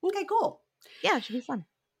okay, cool. Yeah, it should be fun.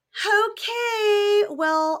 Okay,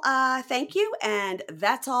 well, thank you, and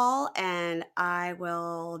that's all, and I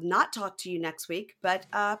will not talk to you next week, but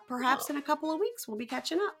perhaps in a couple of weeks we'll be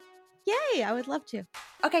catching up. Yay, I would love to.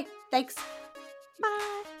 Okay, thanks.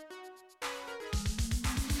 Bye.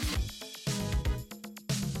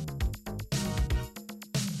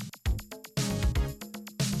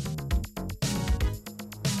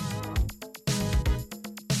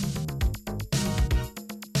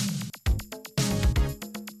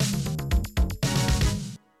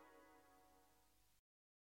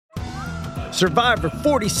 Survivor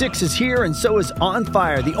 46 is here, and so is On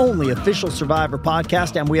Fire, the only official Survivor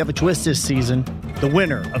podcast, and we have a twist this season. The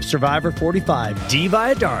winner of Survivor 45, Dee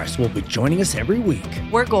Valladares, will be joining us every week.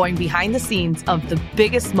 We're going behind the scenes of the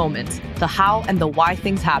biggest moments, the how and the why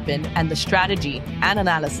things happen, and the strategy and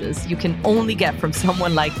analysis you can only get from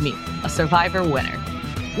someone like me, a Survivor winner.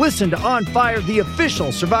 Listen to On Fire, the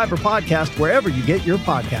official Survivor podcast, wherever you get your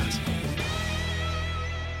podcasts.